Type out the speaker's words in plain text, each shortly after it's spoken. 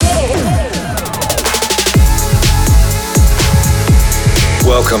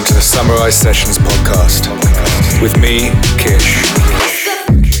Welcome to the Samurai Sessions podcast with me, Kish.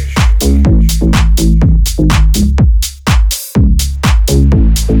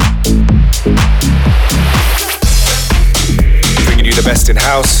 Bringing you the best in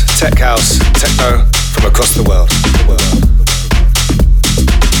house, techno from across the world.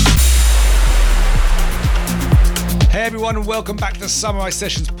 Hey everyone, and welcome back to the Samurai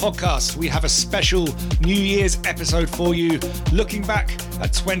Sessions podcast. We have a special New Year's episode for you, looking back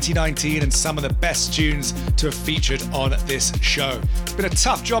at 2019 and some of the best tunes to have featured on this show. It's been a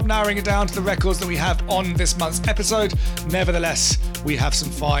tough job narrowing it down to the records that we have on this month's episode. Nevertheless, we have some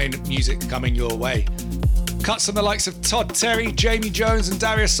fine music coming your way. Cuts from the likes of Todd Terry, Jamie Jones and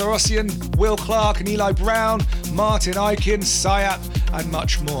Darius Sorosian, Will Clark and Eli Brown, Martin Ikin, Syap and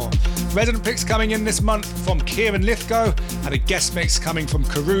much more. Resident picks coming in this month from Kieran Lithgow and a guest mix coming from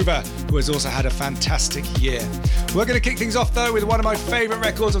Karuva, who has also had a fantastic year. We're going to kick things off though with one of my favourite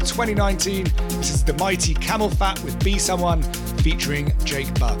records of 2019. This is the mighty Camel Fat with Be Someone featuring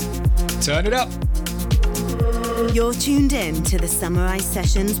Jake Bugg. Turn it up. You're tuned in to the Samurai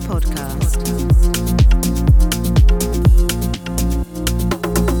Sessions podcast.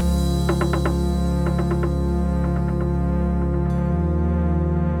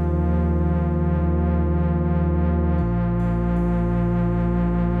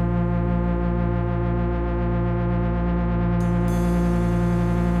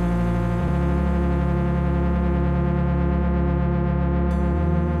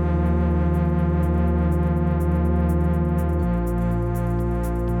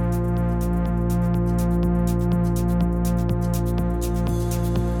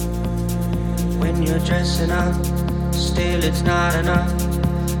 Dressing up, still it's not enough.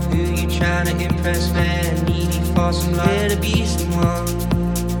 Who you trying to impress, man? Needy for some love. Try to be someone.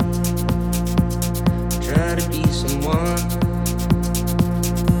 Try to be someone.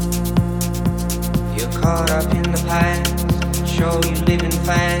 You're caught up in the past. Show you living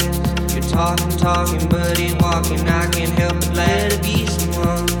fast. You're talking, but ain't walking. I can't help but laugh. Try to be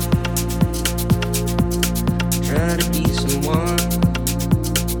someone. Try to be someone.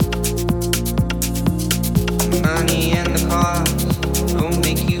 Money and the cars don't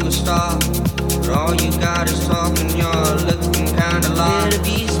make you a star, but all you got is talking. You're looking kinda lost. Try to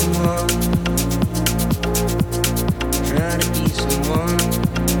be someone. Try to be someone.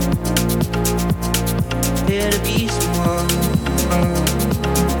 Try to be someone.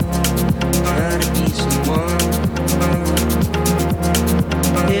 Try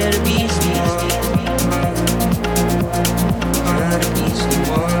to be someone. Try to be someone. Try to be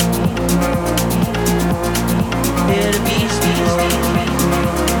someone. Here to be someone.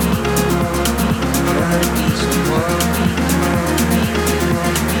 Try to be someone.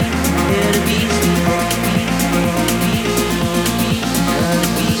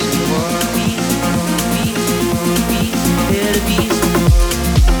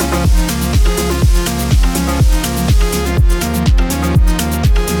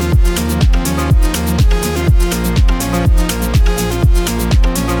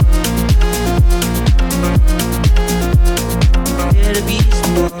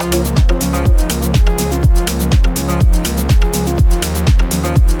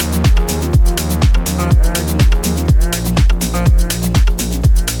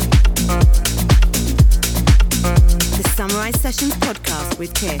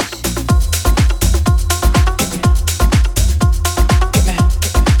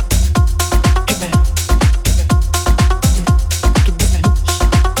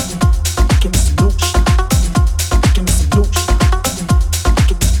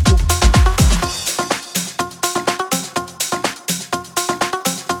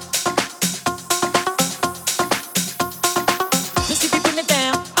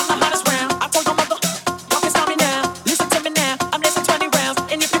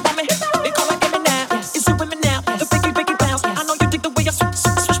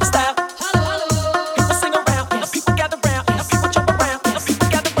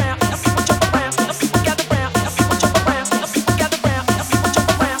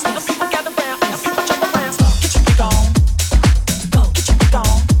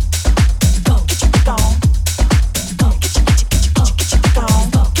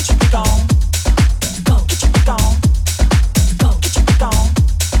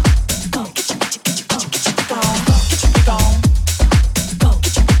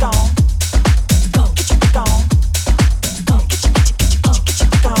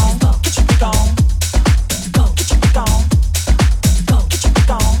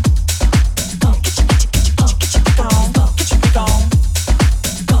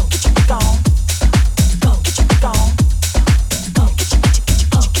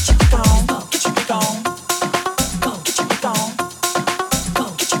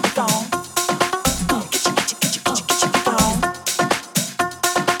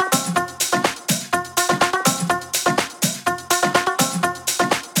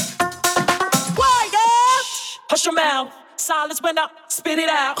 silence when I spit it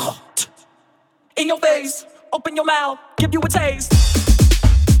out. In your face, open your mouth, give you a taste.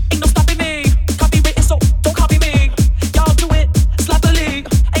 Ain't no stopping me, copywritten, so don't copy me. Y'all do it sloppily,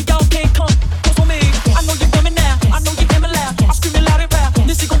 and y'all can't come close for me. I know you're coming now, I know you hear me loud. I'm screaming loud and proud,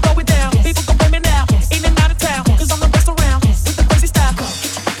 this shit gon' throw it down. People gon' blame me now, in and out of town, cause I'm the best around with the crazy style. Go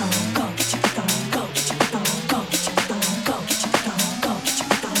get your go, go get your go, go get your go, go get your go, go get your go, go get your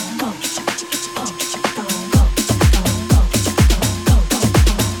go, go get your go, go get your go, go get your go, go get your go, go get your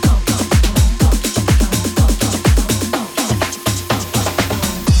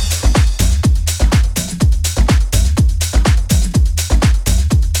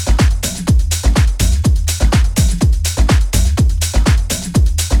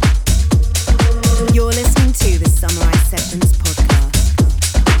You're listening to the Samurai Sessions podcast.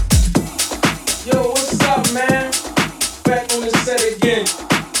 Yo, what's up, man? Back on the set again.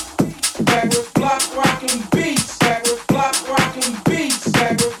 Back with block rockin' beats. Back with block rockin' beats.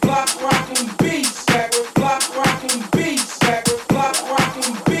 Back with block rockin' beats. Back with block rockin' beats. Back with block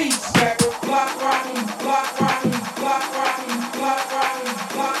rockin' beats. Back with block rockin', block rockin', block rockin', block rockin', block rockin',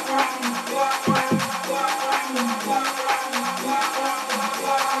 block rockin', block rockin', block rockin', block rockin',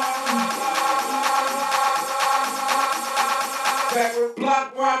 block rockin'. Back with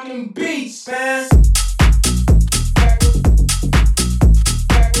block rockin' beats, man.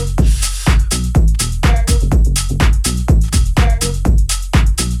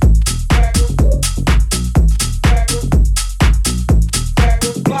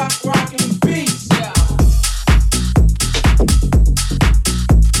 Block rockin' beats.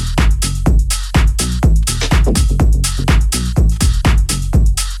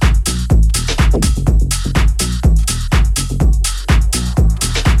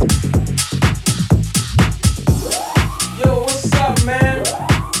 Yo, what's up, man?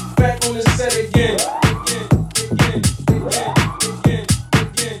 Back on the set again.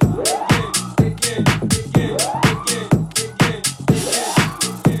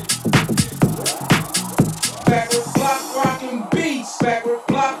 Back with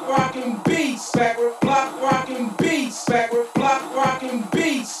block rockin' beats. Back with block rockin' beats. Back with block rockin'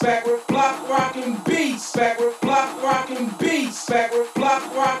 beats. Back with block rockin' beats. Back with block rockin' beats. Back with block rockin' beats. Back with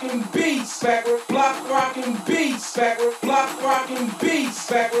block rockin' beats. Back with block rockin' beats. Back with block rockin' beats.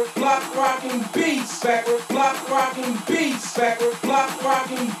 Back with block rockin' beats. Back with block rockin' beats. Back with block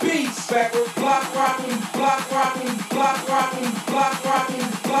rockin' beats. Back with block rockin', block rockin', block rockin', block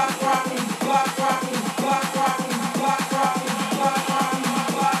rockin', block rockin', block rockin', block rockin', block rockin', block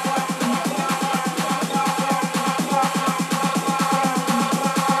rockin', block rockin',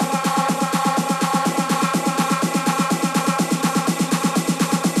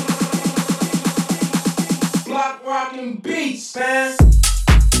 block rockin' beats, man.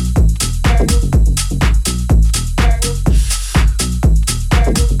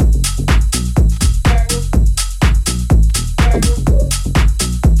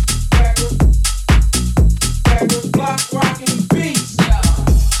 Block rockin' beats.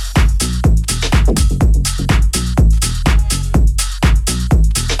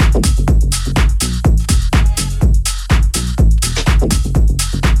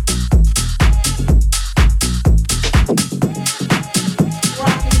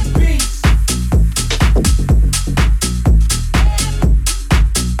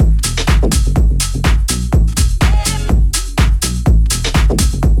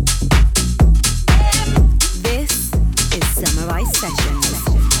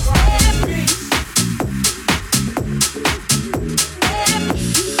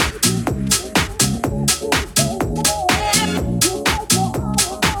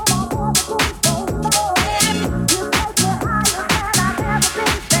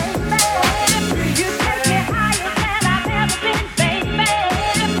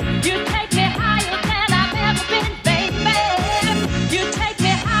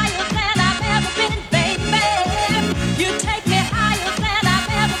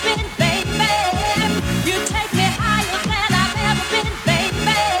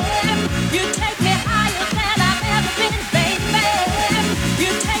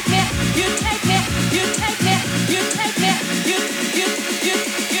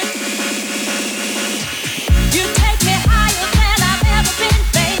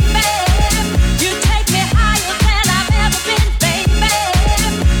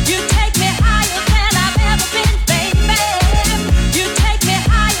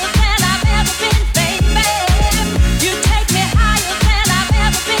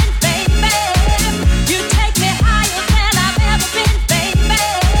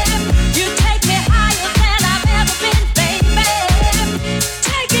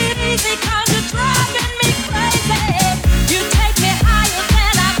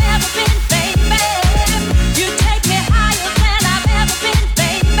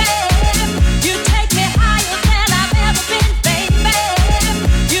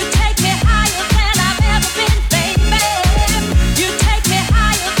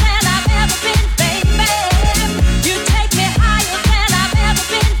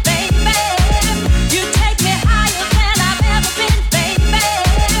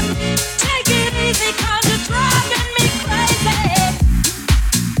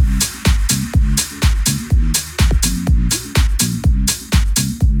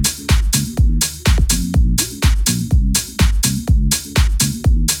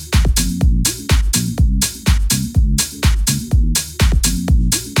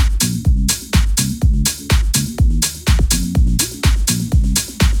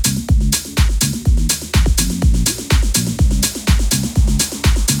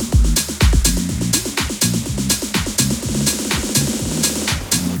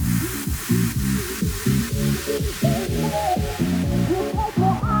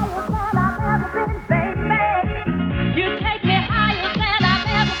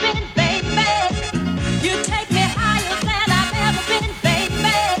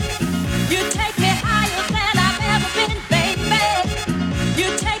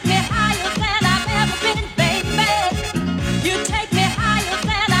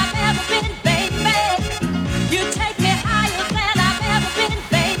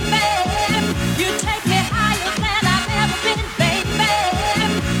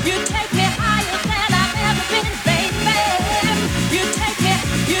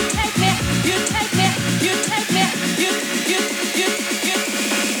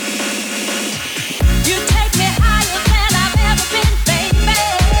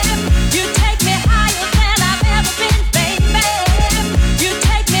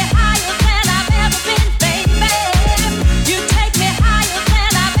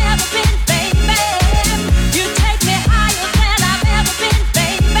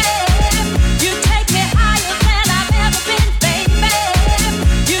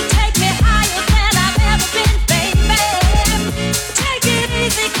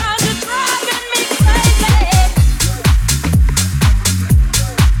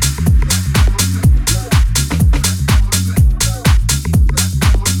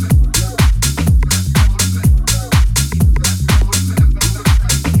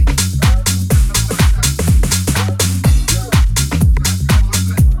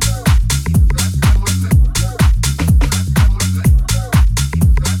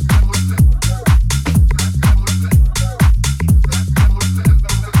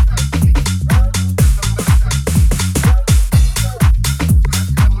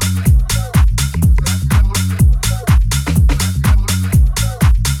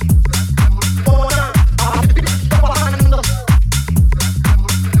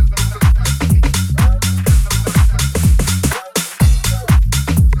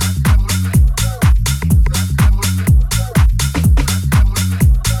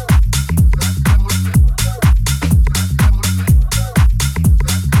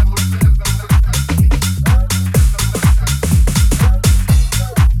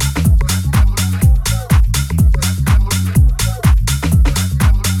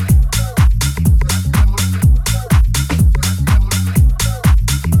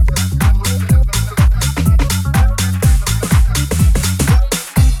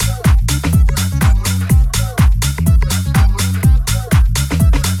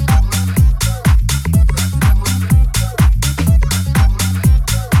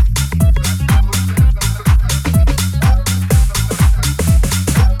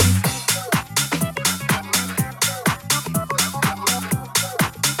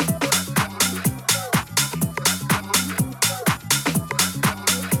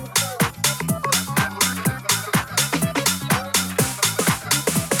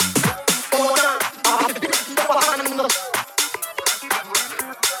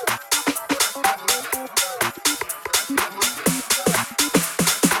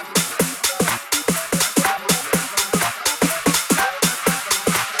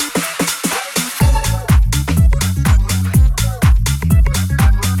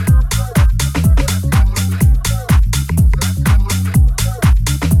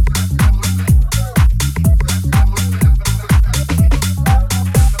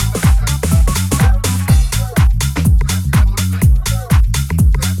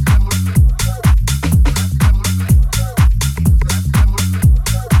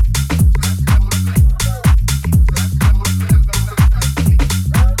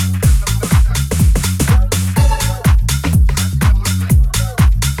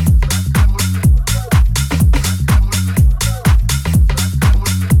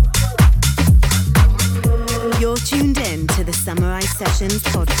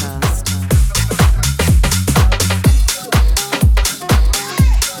 Sessions podcast.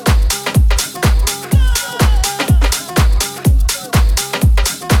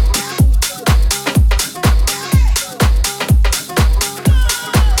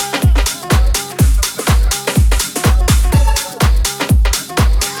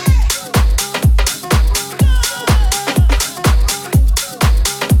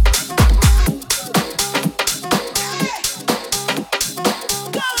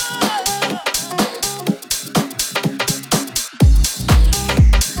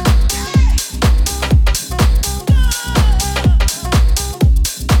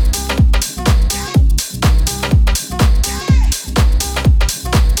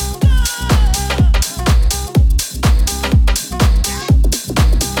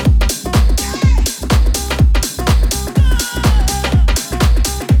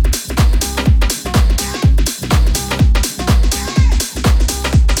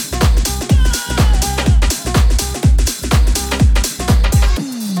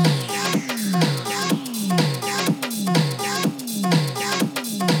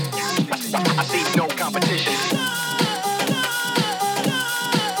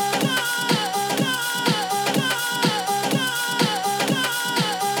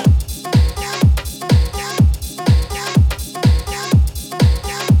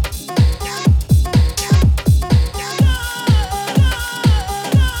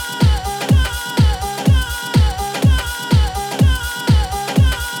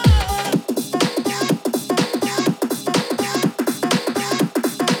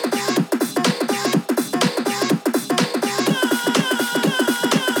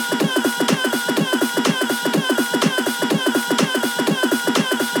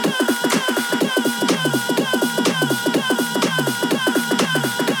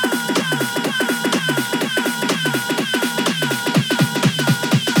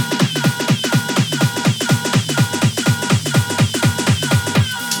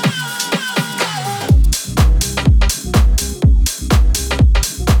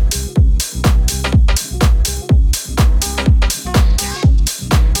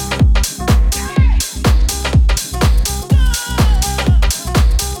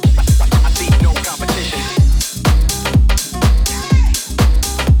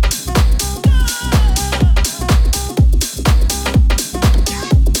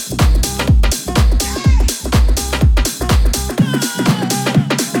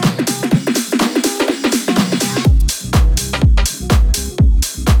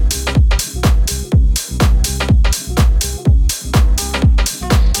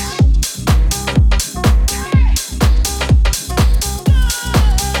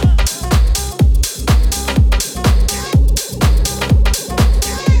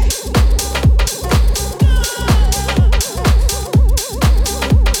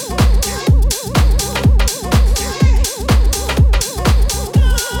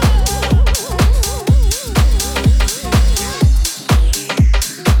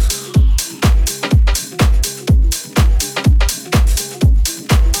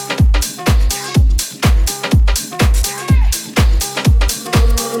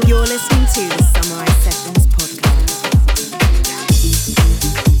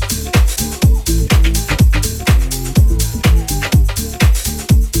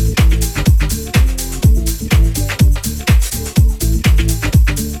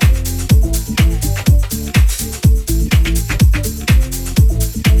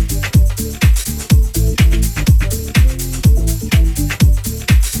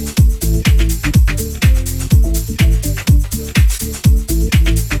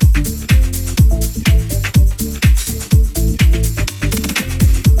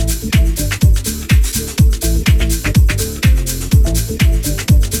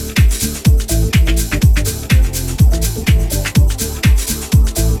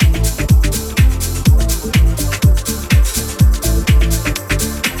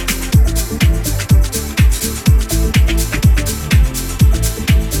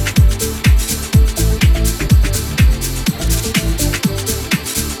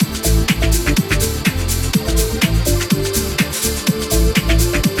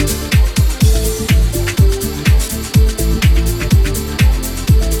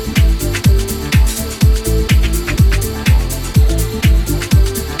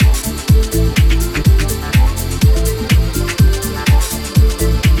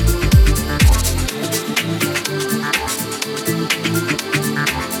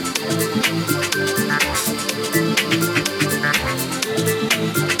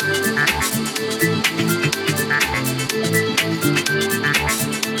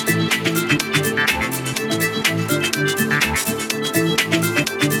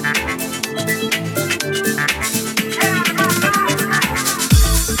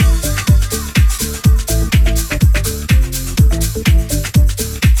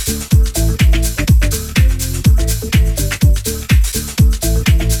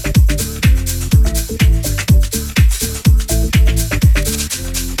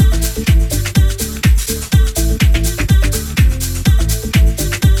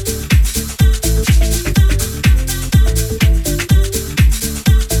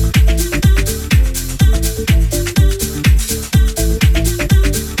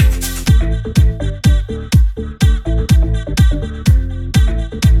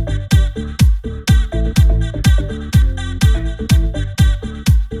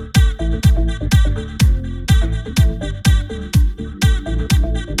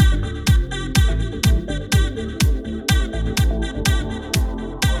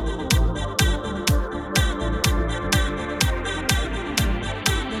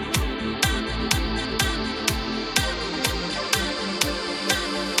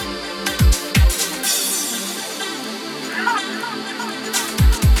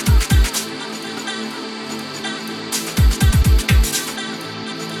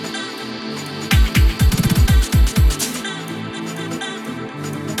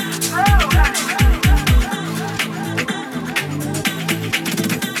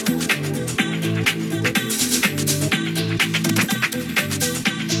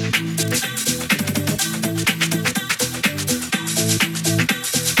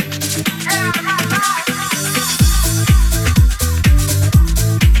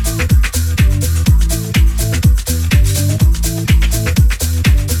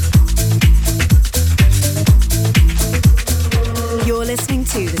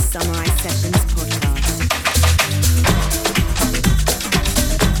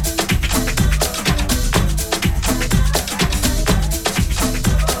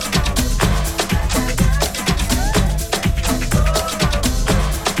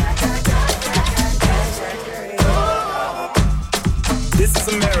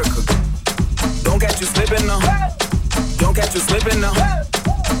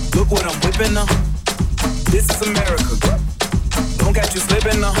 whipping now. This is America. Don't catch you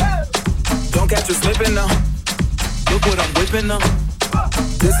slipping now. Don't catch you slipping now. Look what I'm whipping now.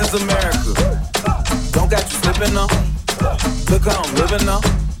 This is America. Don't catch you slipping now. Look how I'm living now.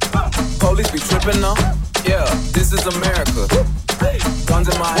 Police be tripping now. Yeah, this is America. Guns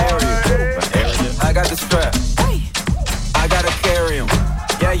in my area. I got the strap. I gotta carry 'em.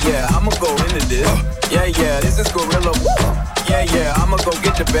 Yeah, I'ma go into this. Yeah, this is gorilla. Yeah, I'ma go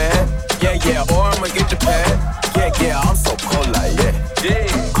get the bag. Yeah, or I'ma get the pad. Yeah, I'm so cold like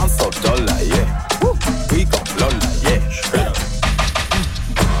yeah. I'm so dull like yeah. We gon' blow like yeah. Straight up.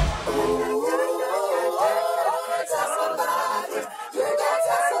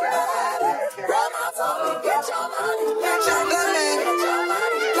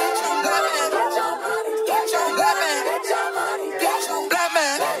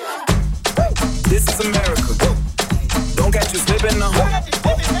 This is America. Don't catch you slipping now.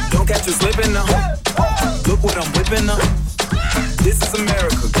 Don't catch you slipping now. Look what I'm whipping now. This is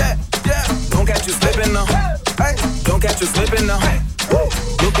America. Don't catch you slipping now. Don't catch you slipping now.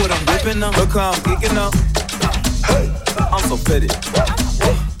 Look what I'm whipping now. Look how I'm geeking now. I'm so pretty.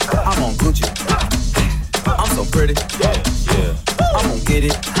 I'm on Gucci. I'm so pretty. Yeah. I'm gonna get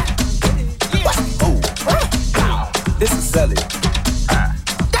it. Ooh. This is Sally.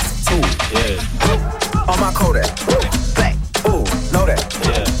 That's a tool. Yeah. On my Kodak. Black. Ooh, know that.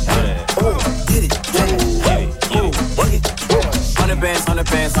 Yeah. Ooh, get it. Ooh, work it. 100 bands.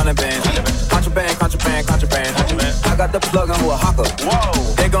 Contraband. I got the plug on a hawker.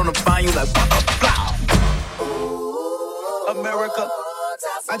 Whoa. They gonna find you like waka. America.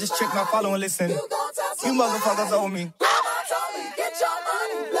 I just checked my follow and listen. You motherfuckers owe me. Get your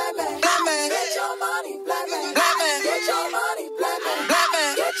money, black man. Black man. Get your money, black man. Black man. Get your money, black man. Black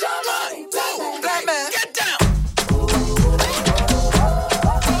man. Get your money, black man. Black man. Get down.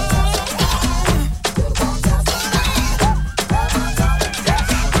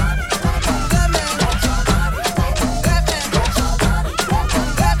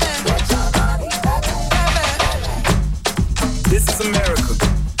 This is America.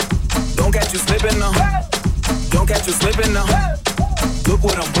 Don't catch you slipping now. Don't catch you slipping now. Look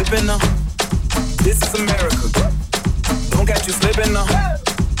what I'm whipping now. This is America. Don't catch you slipping now.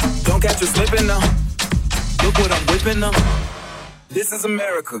 Don't catch you slipping now. Look what I'm whipping now. This is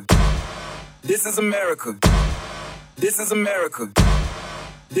America. This is America. This is America.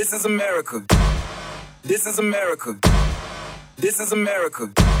 This is America. This is America. This is America.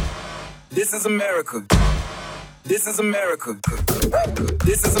 This is America. This is America.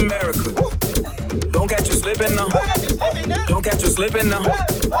 This is America. Don't catch you slipping now. Don't catch you slipping now.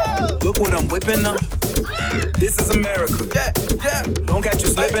 Look what I'm whipping now. This is America. Don't catch you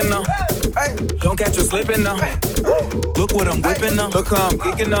slipping now. Don't catch you slipping now. Look what I'm whipping now. Look how I'm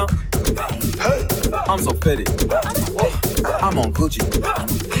geeking now. I'm so pretty. I'm on Gucci.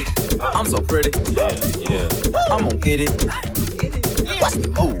 I'm so pretty. Yeah. I'm gonna get it. Watch me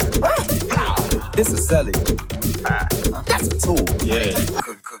move. This is Sally. That's a tool. Yeah.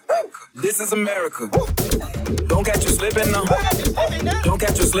 This is America. Don't catch you slipping now. Don't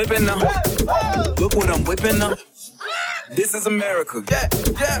catch you slipping now. Look what I'm whipping now. This is America.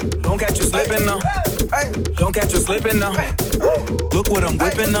 Don't catch you slipping now. Don't catch you slipping now. Look what I'm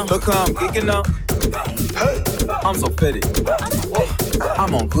whipping now. Look how I'm geeking now. I'm so pretty.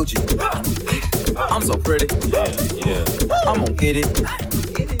 I'm on Gucci. I'm so pretty. Yeah. I'm gonna get it.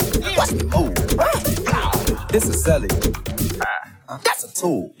 Watch me move. This is Sally. That's a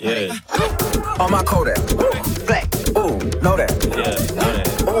tool. Yeah. On my Kodak. Black. Ooh, know that.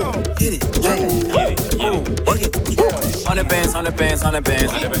 Yeah. Ooh, get it. Ooh, work it. 100 bands. Contraband.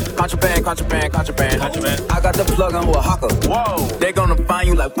 I got the plug on a hawker. Whoa. They gonna find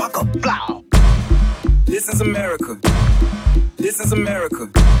you like waka. Blah. This is America. This is America.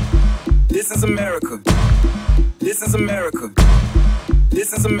 This is America. This is America.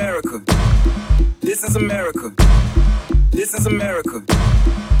 This is America. This is America. This is America.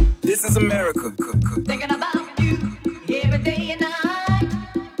 This is America. Thinking about you every day and night.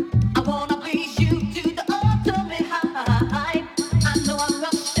 I wanna please you to the ultimate height. I know I'm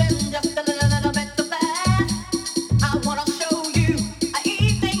rushing just a little bit too fast. I wanna show you an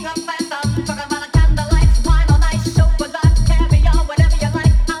evening of fast. I'm talking about a candlelight, wine all night, show for that, caviar, whatever you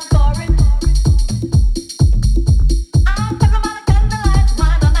like, I'm for it. I'm talking about a candlelight,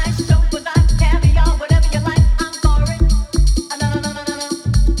 wine all night, show for that, caviar, whatever you like, I'm for it. No.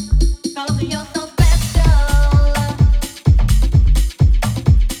 'Cause you're so special.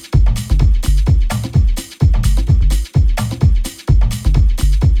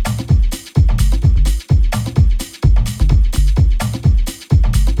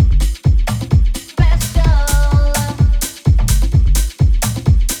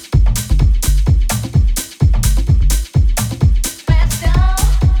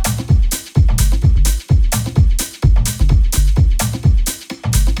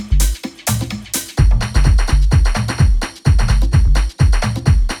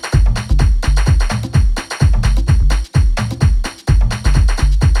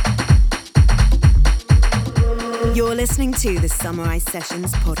 to the Samurai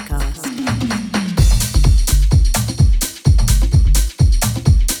Sessions podcast.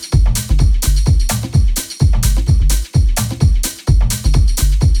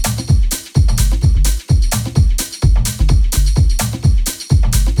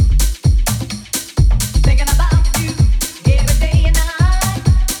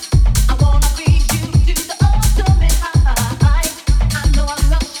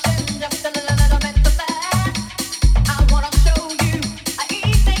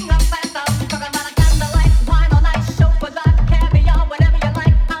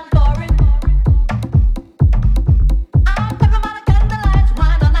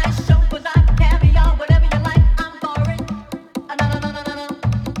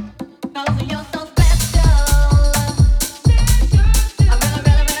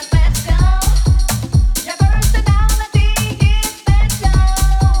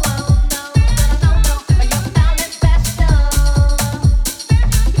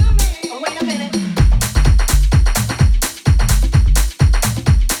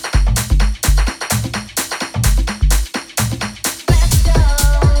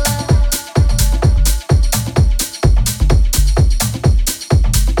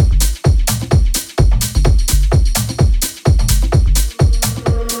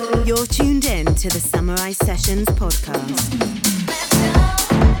 To the Samurai Sessions podcast.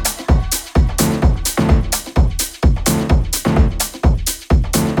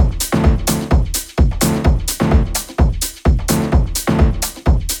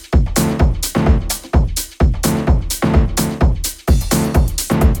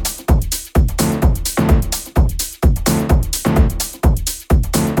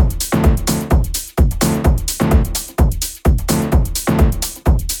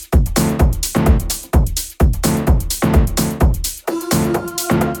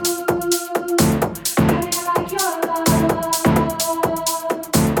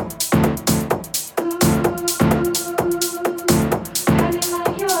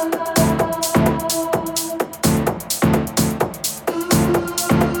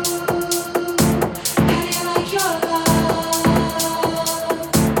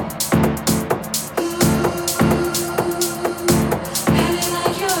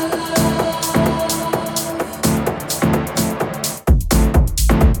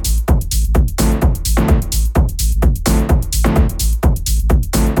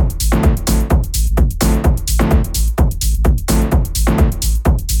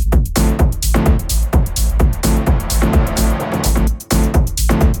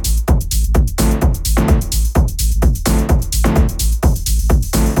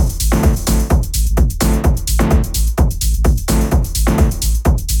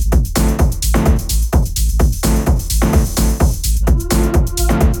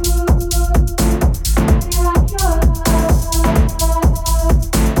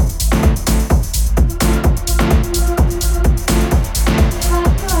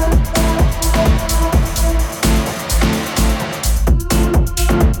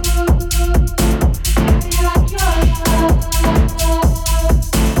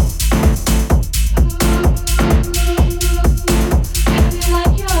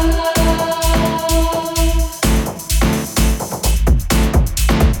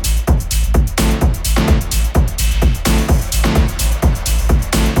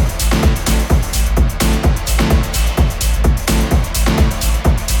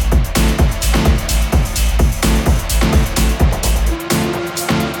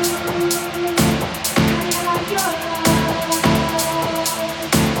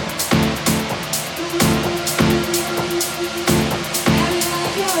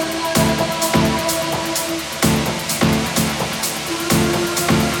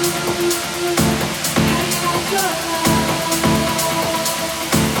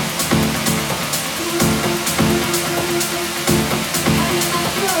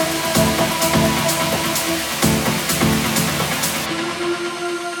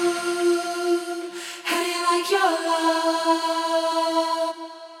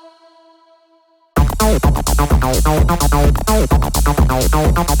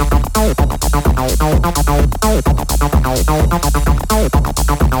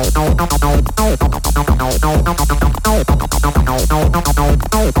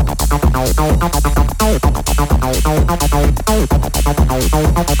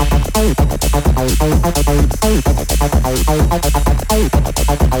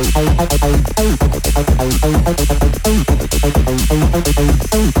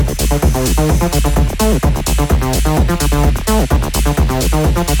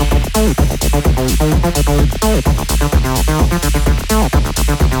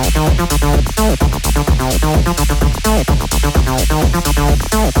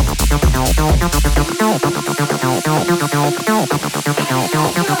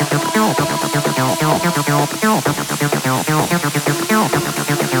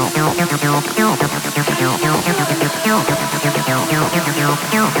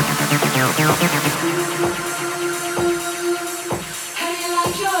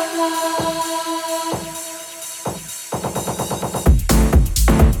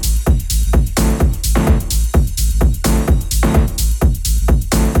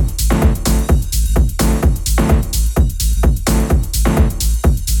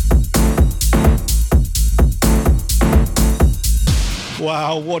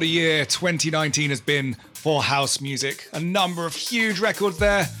 Wow, what a year 2019 has been for house music. A number of huge records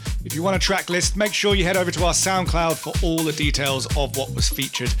there. If you want a track list, make sure you head over to our SoundCloud for all the details of what was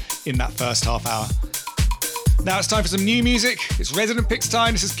featured in that first half hour. Now it's time for some new music. It's Resident Picks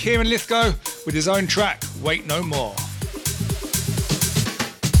time. This is Kieran Lithgow with his own track, Wait No More.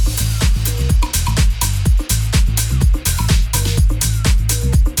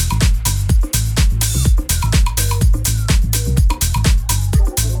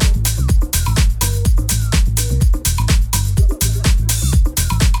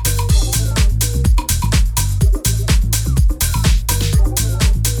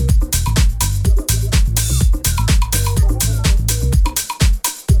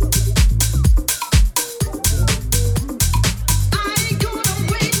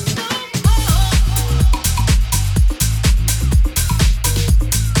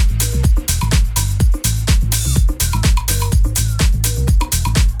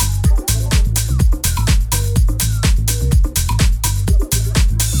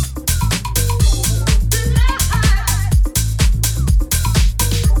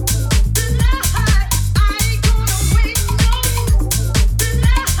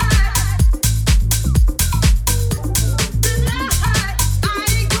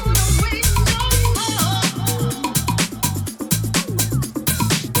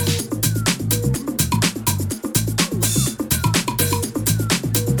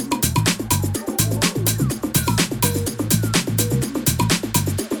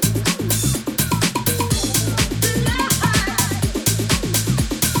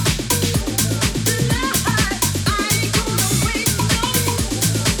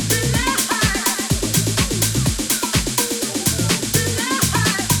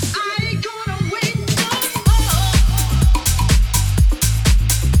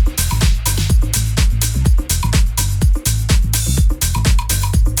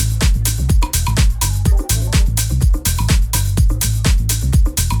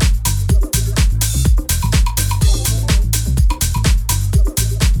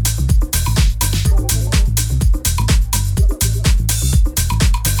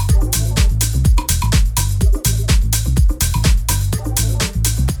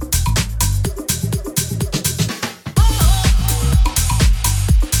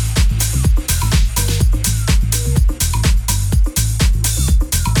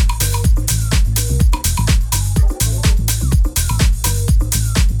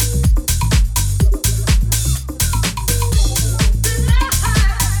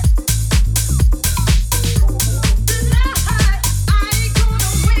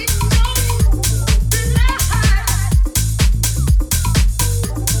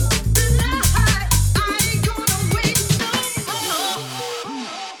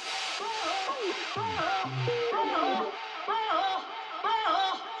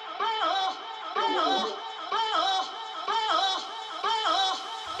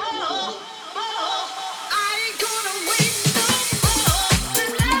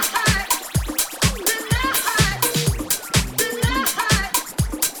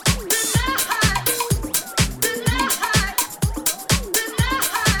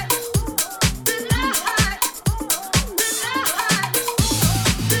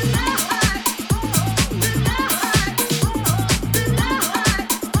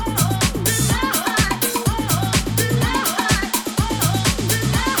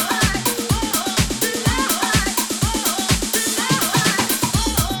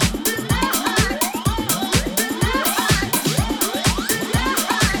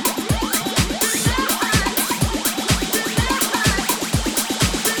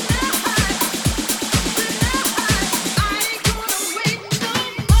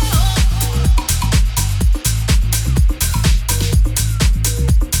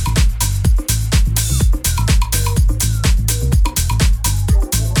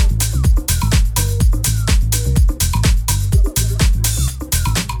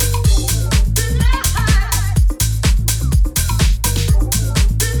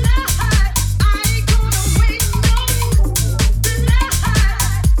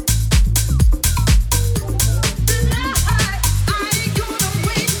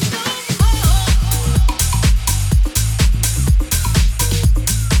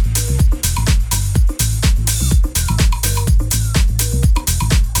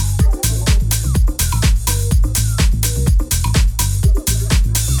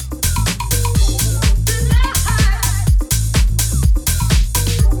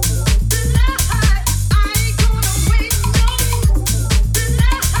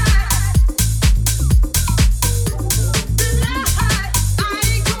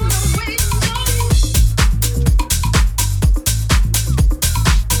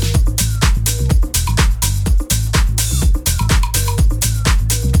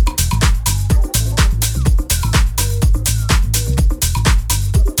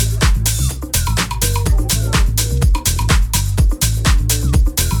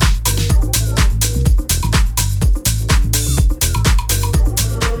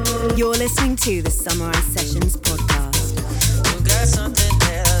 You're listening to the Samurai Sessions podcast. You got something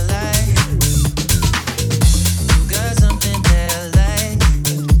that I like. You got something that I like.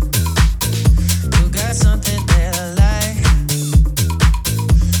 You got something that I like.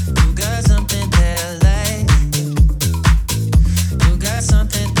 You got something that I like. You got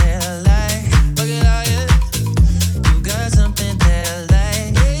something that I like. Look at all you. You got something that I like.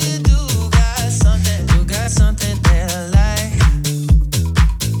 Yeah, you do got something. You got something that I like.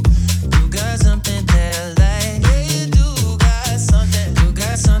 Something that I like, yeah, you do got something. You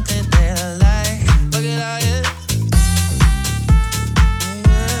got something that I like. Look at all you.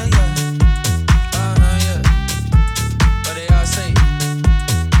 Yeah, yeah. Yeah. What they all say?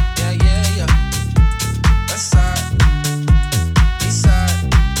 Yeah, yeah, yeah. West side, east side,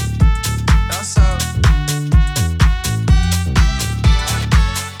 down south.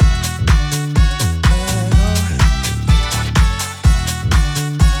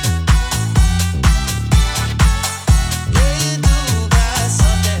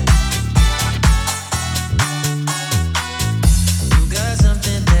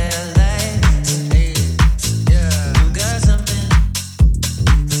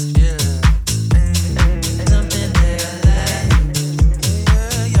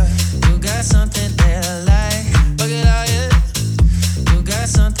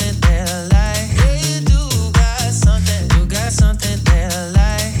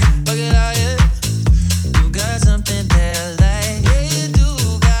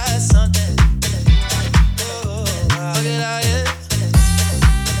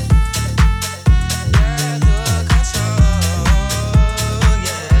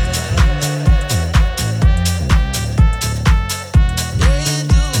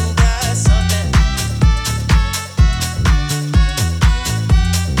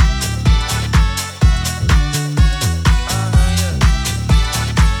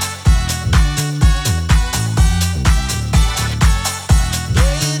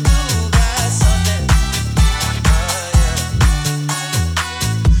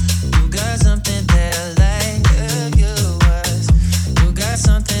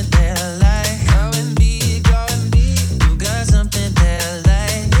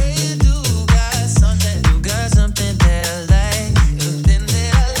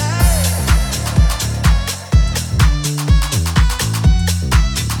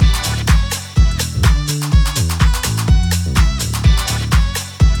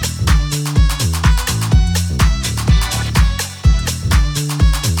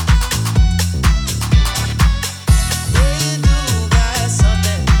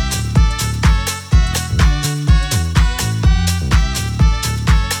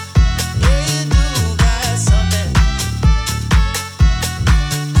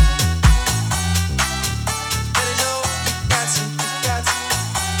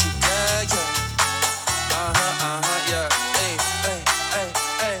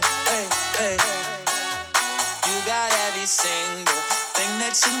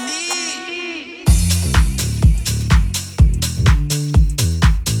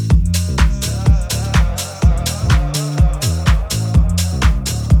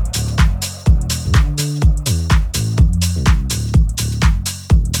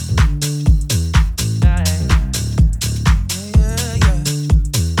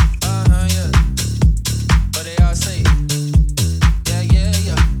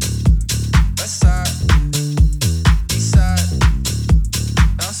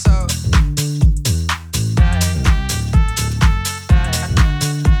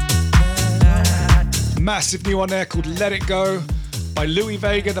 Massive new one there called Let It Go by Louis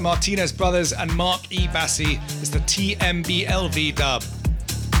Vega, the Martinez Brothers, and Mark E. Bassi. It's the TMBLV dub.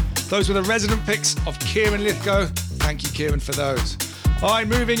 Those were the resident picks of Kieran Lithgow. Thank you, Kieran, for those. All right,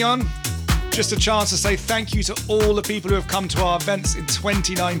 moving on. Just a chance to say thank you to all the people who have come to our events in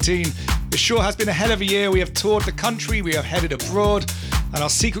 2019. It sure has been a hell of a year. We have toured the country, we have headed abroad, and our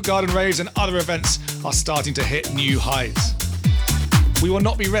Secret Garden raves and other events are starting to hit new heights. We will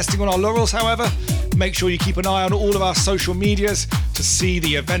not be resting on our laurels, however. Make sure you keep an eye on all of our social medias to see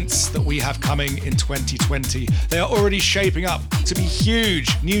the events that we have coming in 2020. They are already shaping up to be huge.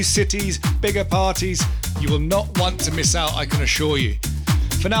 New cities, bigger parties. You will not want to miss out, I can assure you.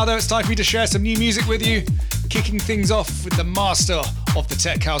 For now, though, it's time for me to share some new music with you. Kicking things off with the master of the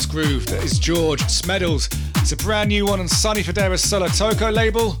tech house groove, that is George Smeddles. It's a brand new one on Sonny Fodera's Solo Toco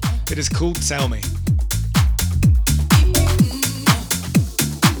label. It is called Tell Me.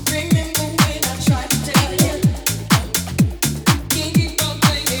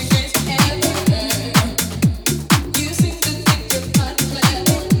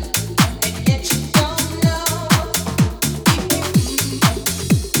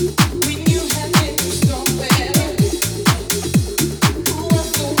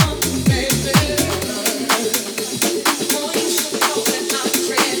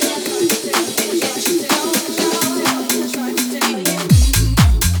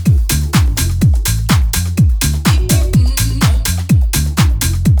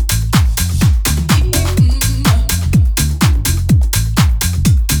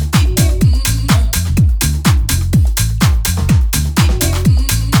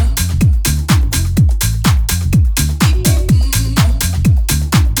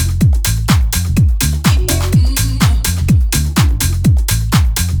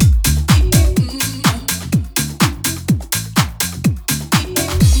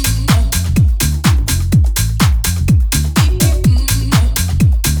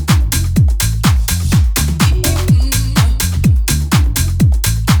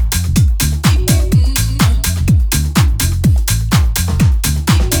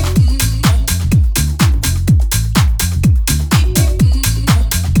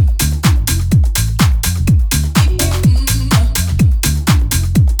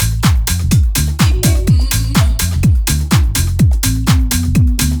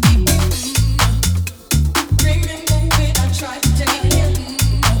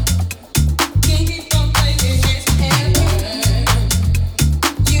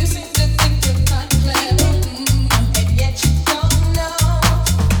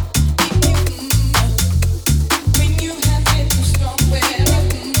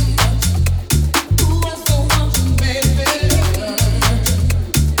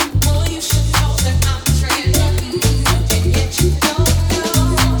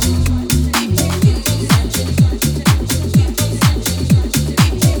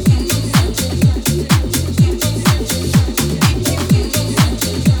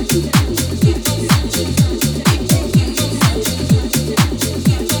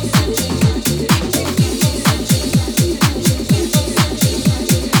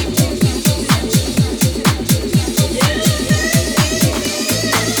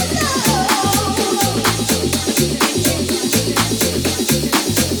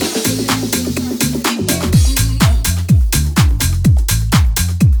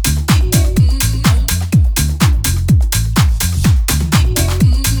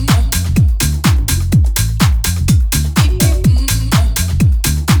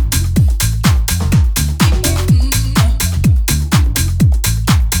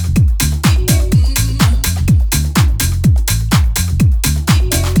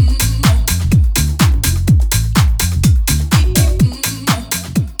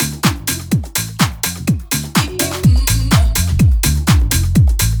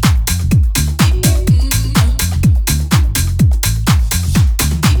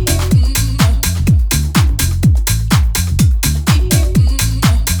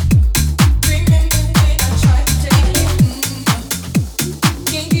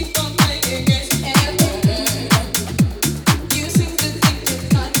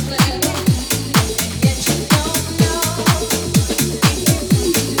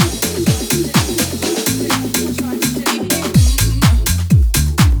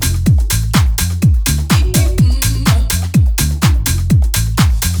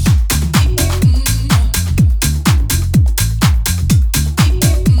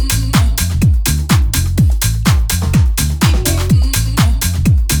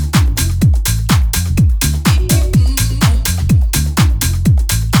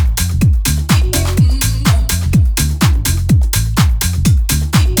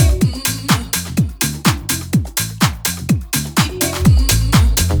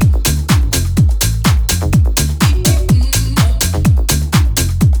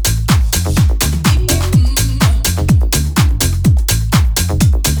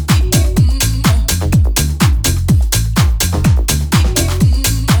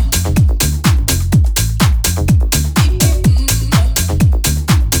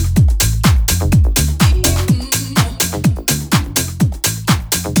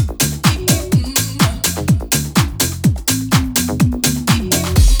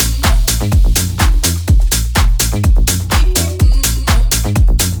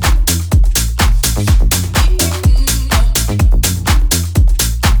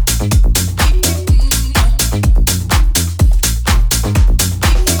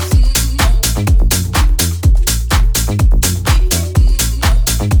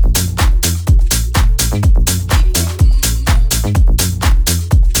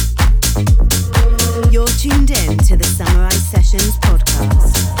 to the Samurai Sessions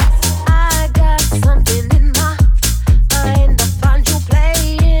podcast. I got something in my mind. I find you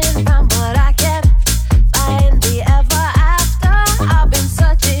playing around, but I can't find the ever after I've been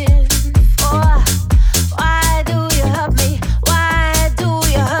searching for. Why do you hurt me? Why do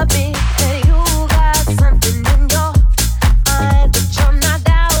you hurt me? And you got something in your mind that you're not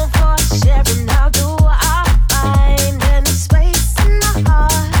down for sharing. How do I find any space in my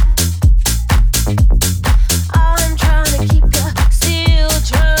heart? I'm trying to keep you, still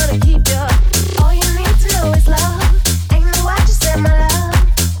trying to keep you. All you need to know is love. Ain't no what you said, my love.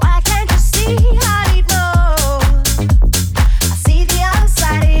 Why can't you see I need more? I see the other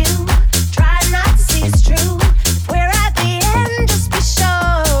side of you. Try not to see it's true. If we're at the end, just be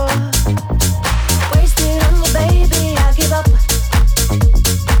sure. Wasted on you, baby, I give up.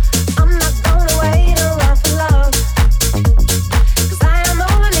 I'm not gonna wait around for love. 'Cause I am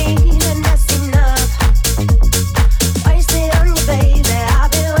all I need and that's enough. Wasted on you, baby.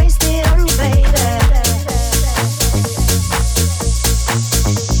 I've been wasted on you, baby.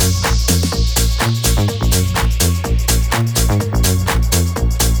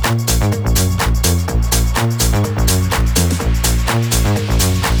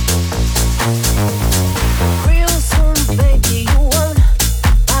 Real soon, baby, you won't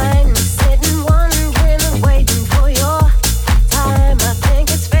find me sitting, wondering, waiting for your time. I think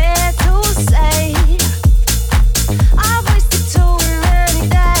it's fair to say I've wasted too many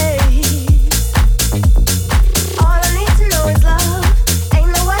days. All I need to know is love. Ain't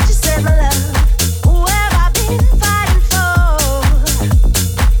know what you said, my love. Who have I been fighting for?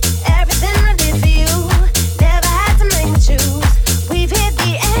 Everything I did for you, never had to make me choose. We've hit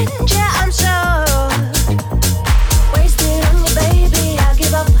the end, yeah, I'm sure. Wasted on you, baby, I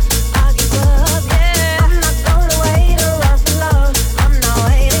give up, yeah. I'm not gonna wait around for love. I'm not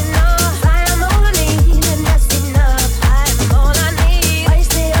waiting, no. I am all I need and that's enough. I am all I need.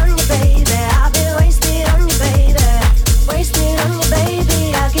 Wasted on you, baby, I've been wasted on you, baby. Wasted on you, baby,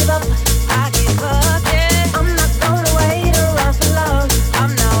 I give up, yeah. I'm not gonna wait around for love.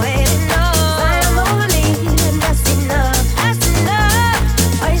 I'm not waiting, no. I am all I need and that's enough. That's enough.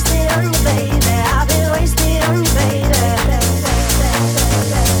 Wasted on you, baby, I've been wasted on you, baby.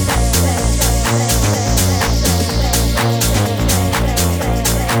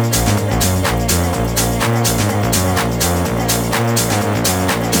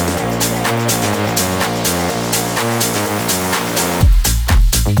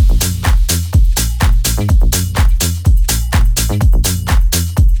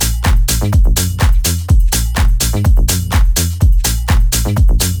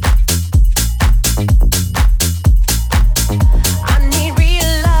 I need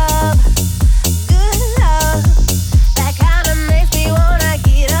real love, good love, that kind of makes me wanna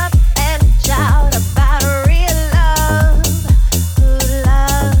get up and shout about real love, good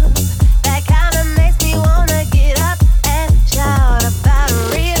love, that kind of makes me wanna get up and shout about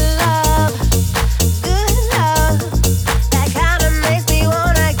real love, good love, that kind of makes me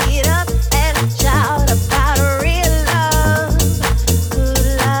wanna get up and shout about real love, good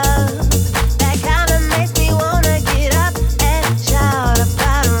love, that kind of makes me wanna get up and shout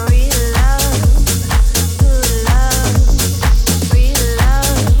about real love, good love, real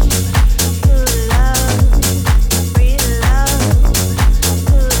love, good love, real love,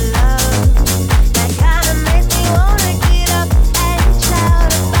 good love, that kind of makes me wanna get up and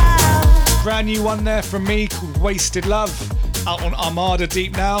shout about. Brand new one there from me called Wasted Love, out on Armada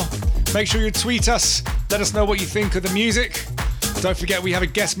Deep now. Make sure you tweet us, let us know what you think of the music. Don't forget we have a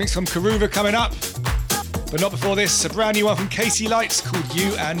guest mix from Karuva coming up. But not before this, a brand new one from Casey Lights called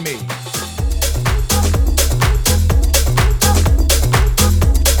You and Me.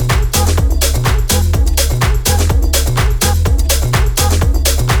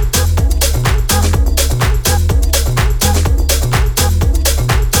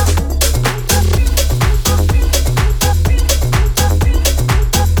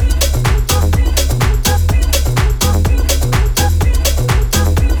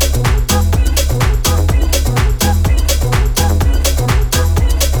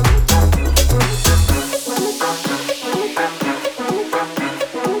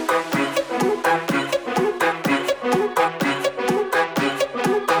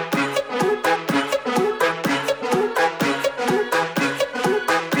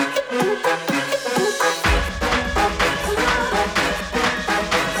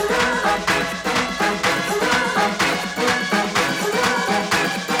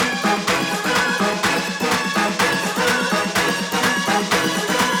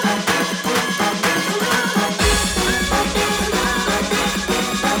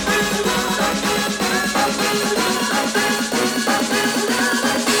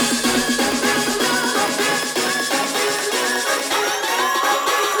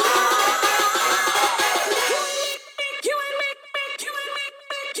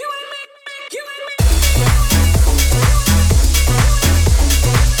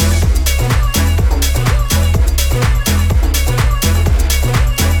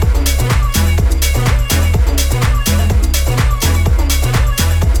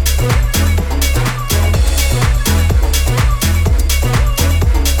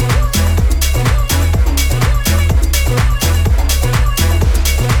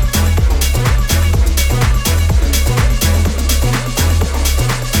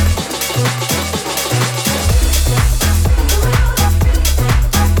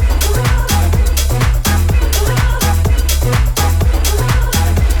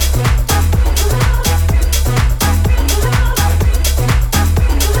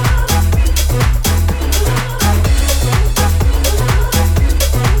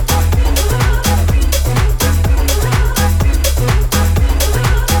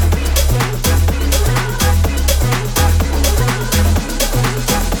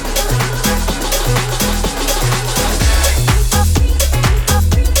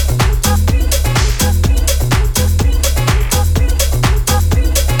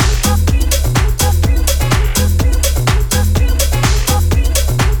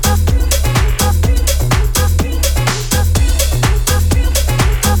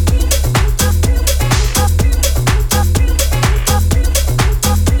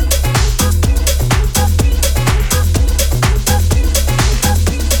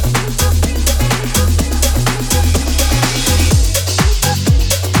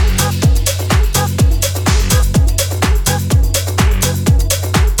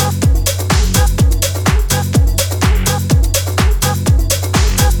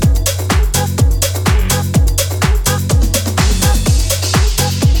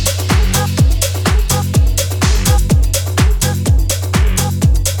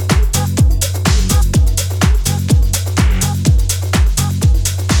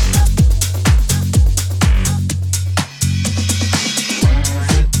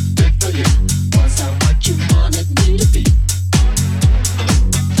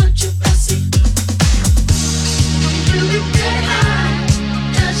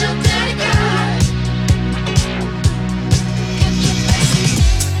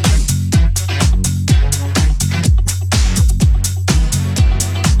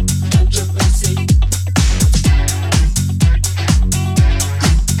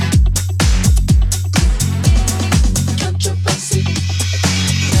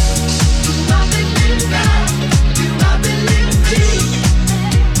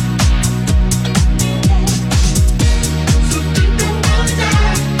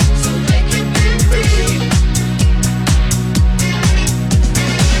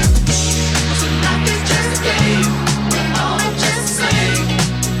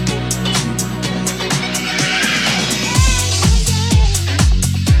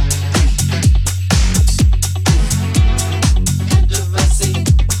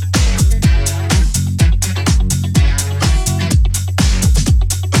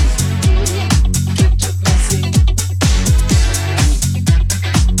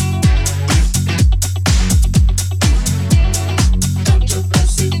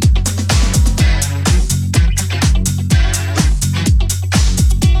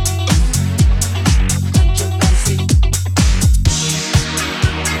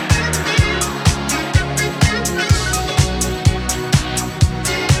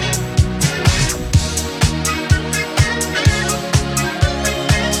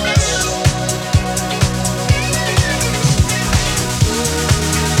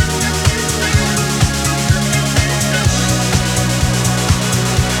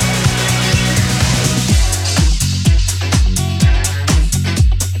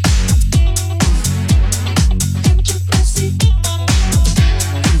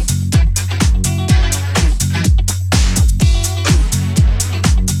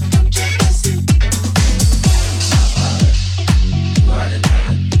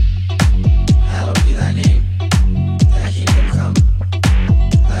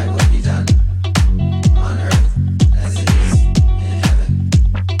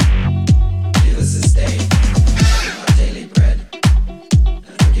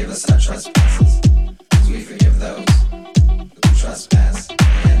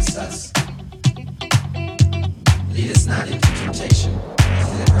 It's not interpretation.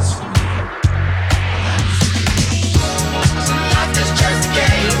 It's for me. So life is just a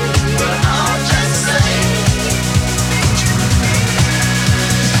game. We're all just the same.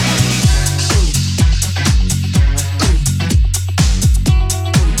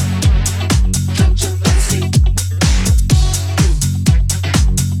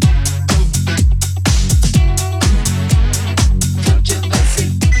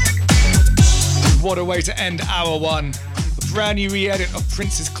 What a way to end hour one. A brand new re-edit of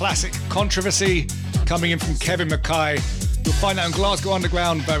Prince's classic Controversy coming in from Kevin Mackay. You'll find that on Glasgow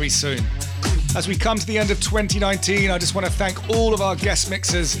Underground very soon. As we come to the end of 2019, I just want to thank all of our guest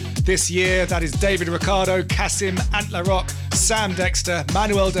mixers this year. That is David Ricardo, Kasim, Antler Rock, Sam Dexter,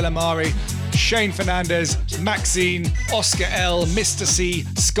 Manuel Delamare, Shane Fernandez, Maxine, Oscar L, Mr. C,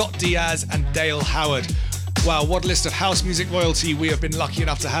 Scott Diaz and Dale Howard. Wow, what a list of house music royalty we have been lucky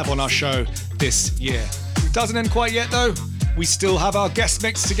enough to have on our show this year. Doesn't end quite yet though. We still have our guest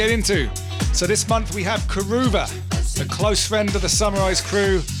mix to get into. So this month we have Karuva, a close friend of the Summarize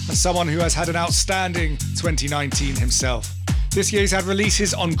crew and someone who has had an outstanding 2019 himself. This year he's had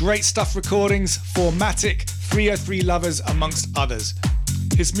releases on Great Stuff Recordings, Formatic, 303 Lovers, amongst others.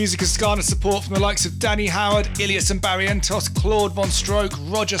 His music has garnered support from the likes of Danny Howard, Ilias and Barrientos, Claude Von Stroke,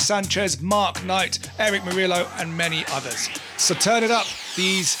 Roger Sanchez, Mark Knight, Eric Murillo, and many others. So turn it up.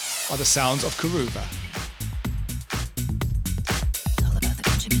 These are the sounds of Karuva.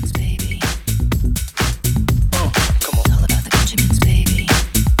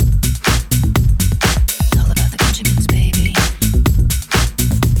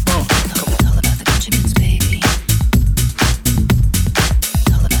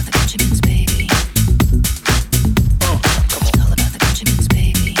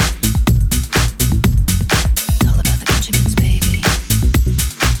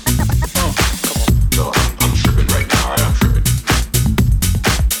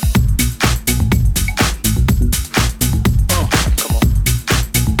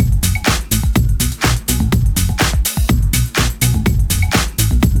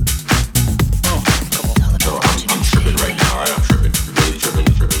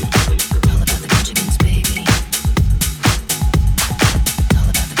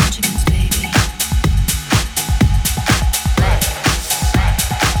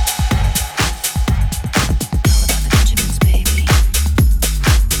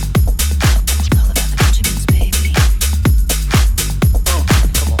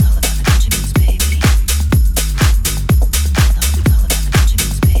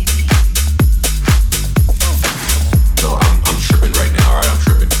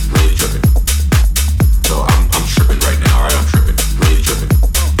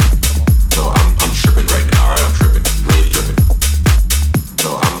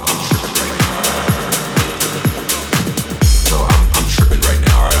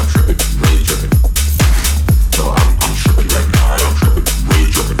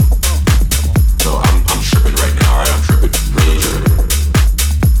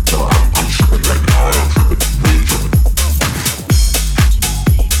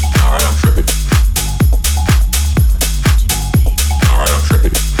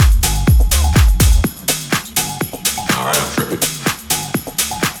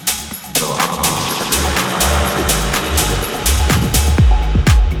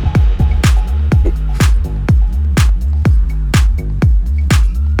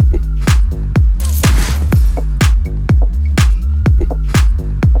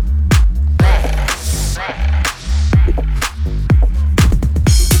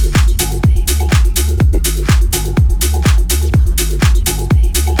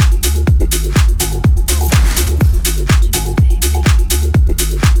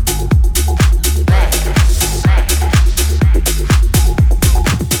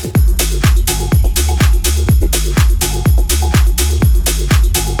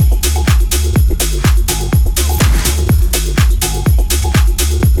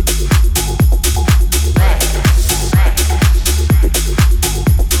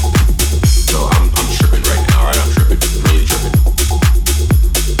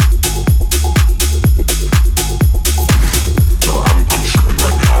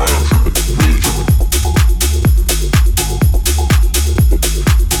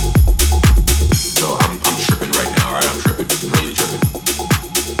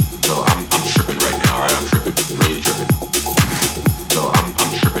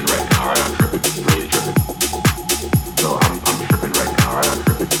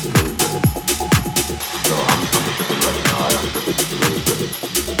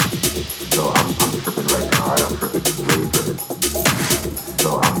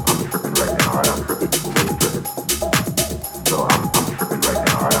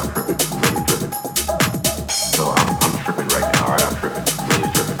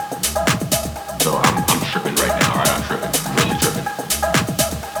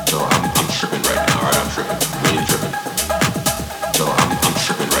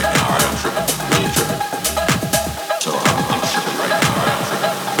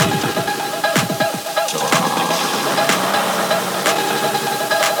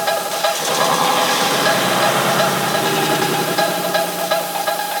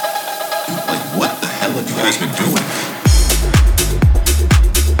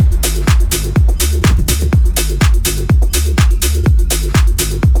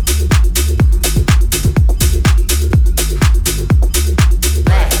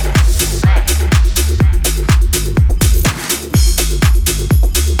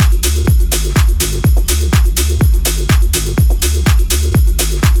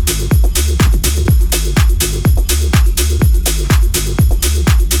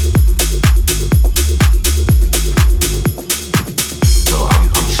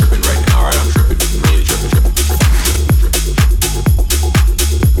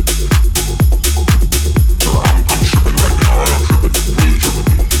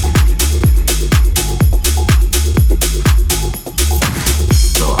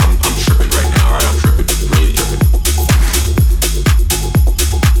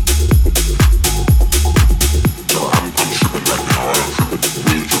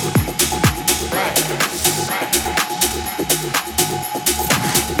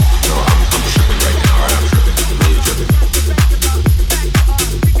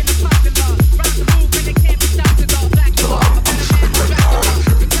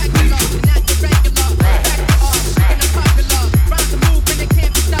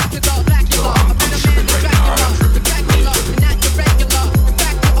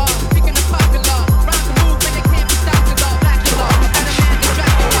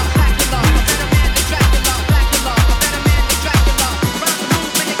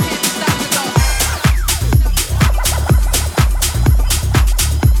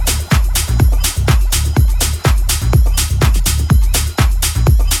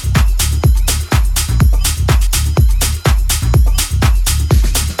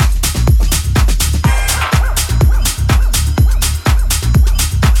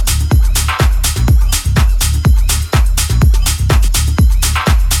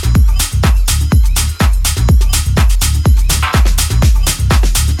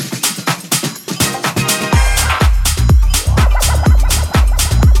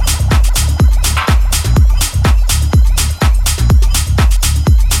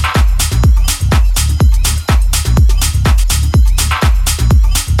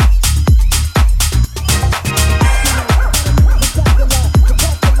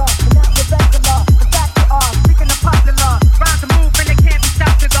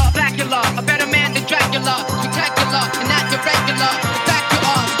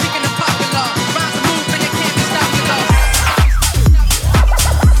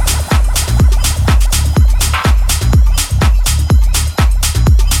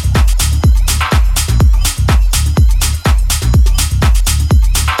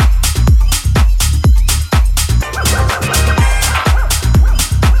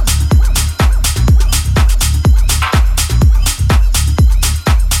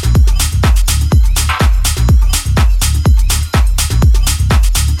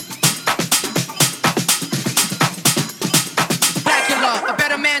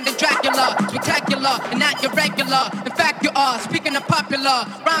 Dracula and not your regular. In fact, you are. Speaking of popular,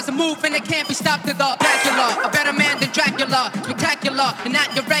 rhymes are moving, they can't be stopped to the Dracula. A better man than Dracula, spectacular and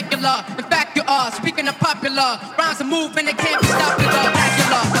not your regular. In fact, you are. Speaking of popular, rhymes are moving, they can't be stopped to the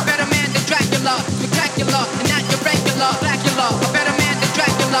Dracula. A better man than Dracula, spectacular and not your regular. Dracula, a better man than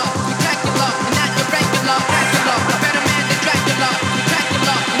Dracula, spectacular and not your regular. Dracula, a better man than Dracula,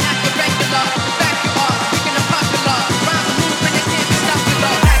 spectacular and not your regular. In fact, you are. Speaking of popular, rhymes are moving, they can't be stopped to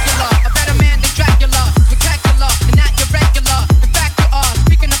the Dracula. A better man than Dracula, spectacular and not your regular. In fact, you are.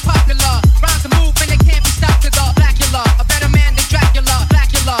 Speaking of popular, rhymes are moving, they can't be stopped to the Dracula. A better man than Dracula,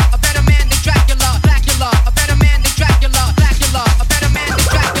 Dracula. A better man than Dracula, Dracula. A better man than Dracula, Dracula. A better man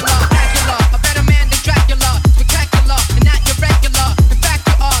than Dracula, Dracula. A better man than Dracula, spectacular and not your regular. In fact,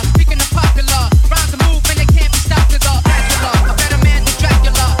 you are. Speaking of popular, rhymes are moving, they can't be stopped to the Dracula. A better man than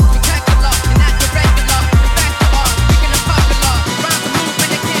Dracula, spectacular and not your regular. In fact, you are. Speaking of popular, rhymes are moving,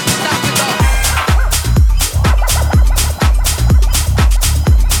 they can't be stopped to the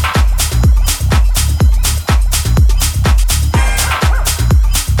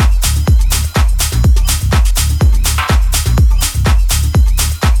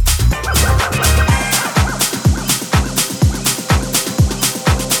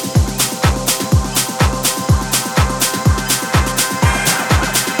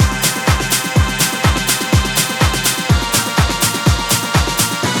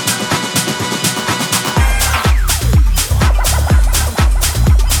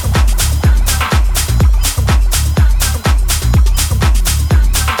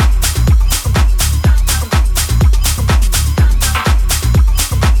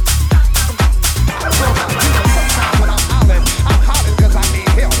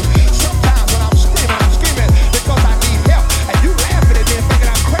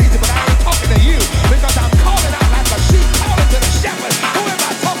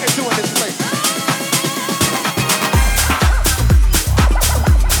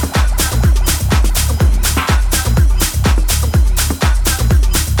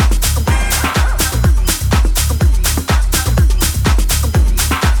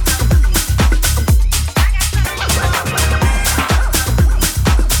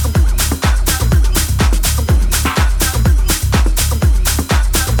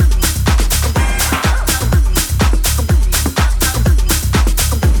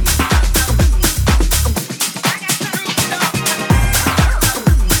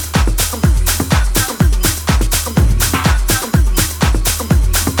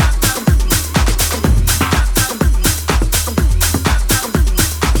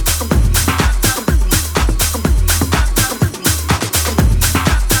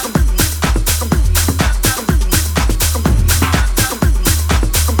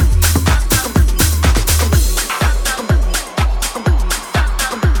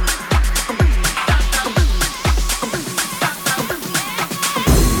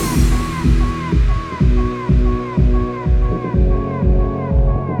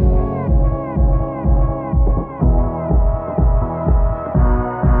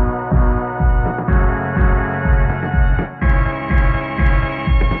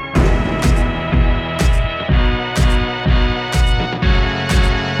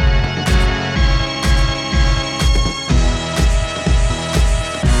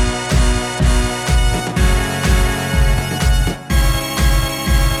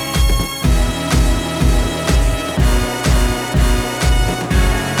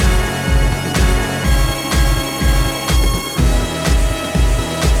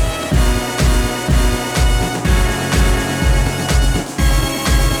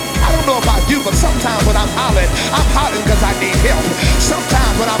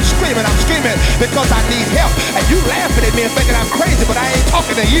because I need help. And you laughing at me and thinking I'm crazy, but I ain't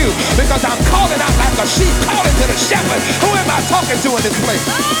talking to you because I'm calling out like a sheep calling to the shepherd. Who am I talking to in this place?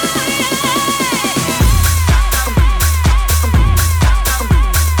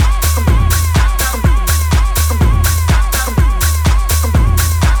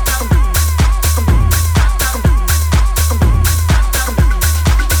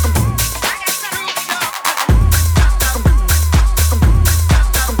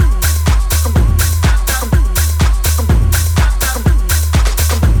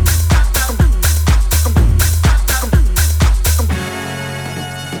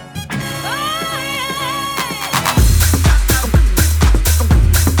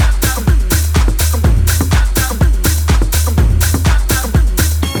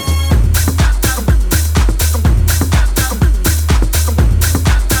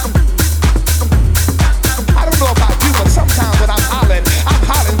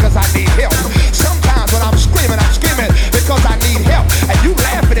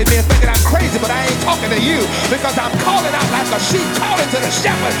 talking to you because I'm calling out like a sheep calling to the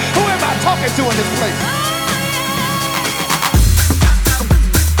shepherd. Who am I talking to in this place?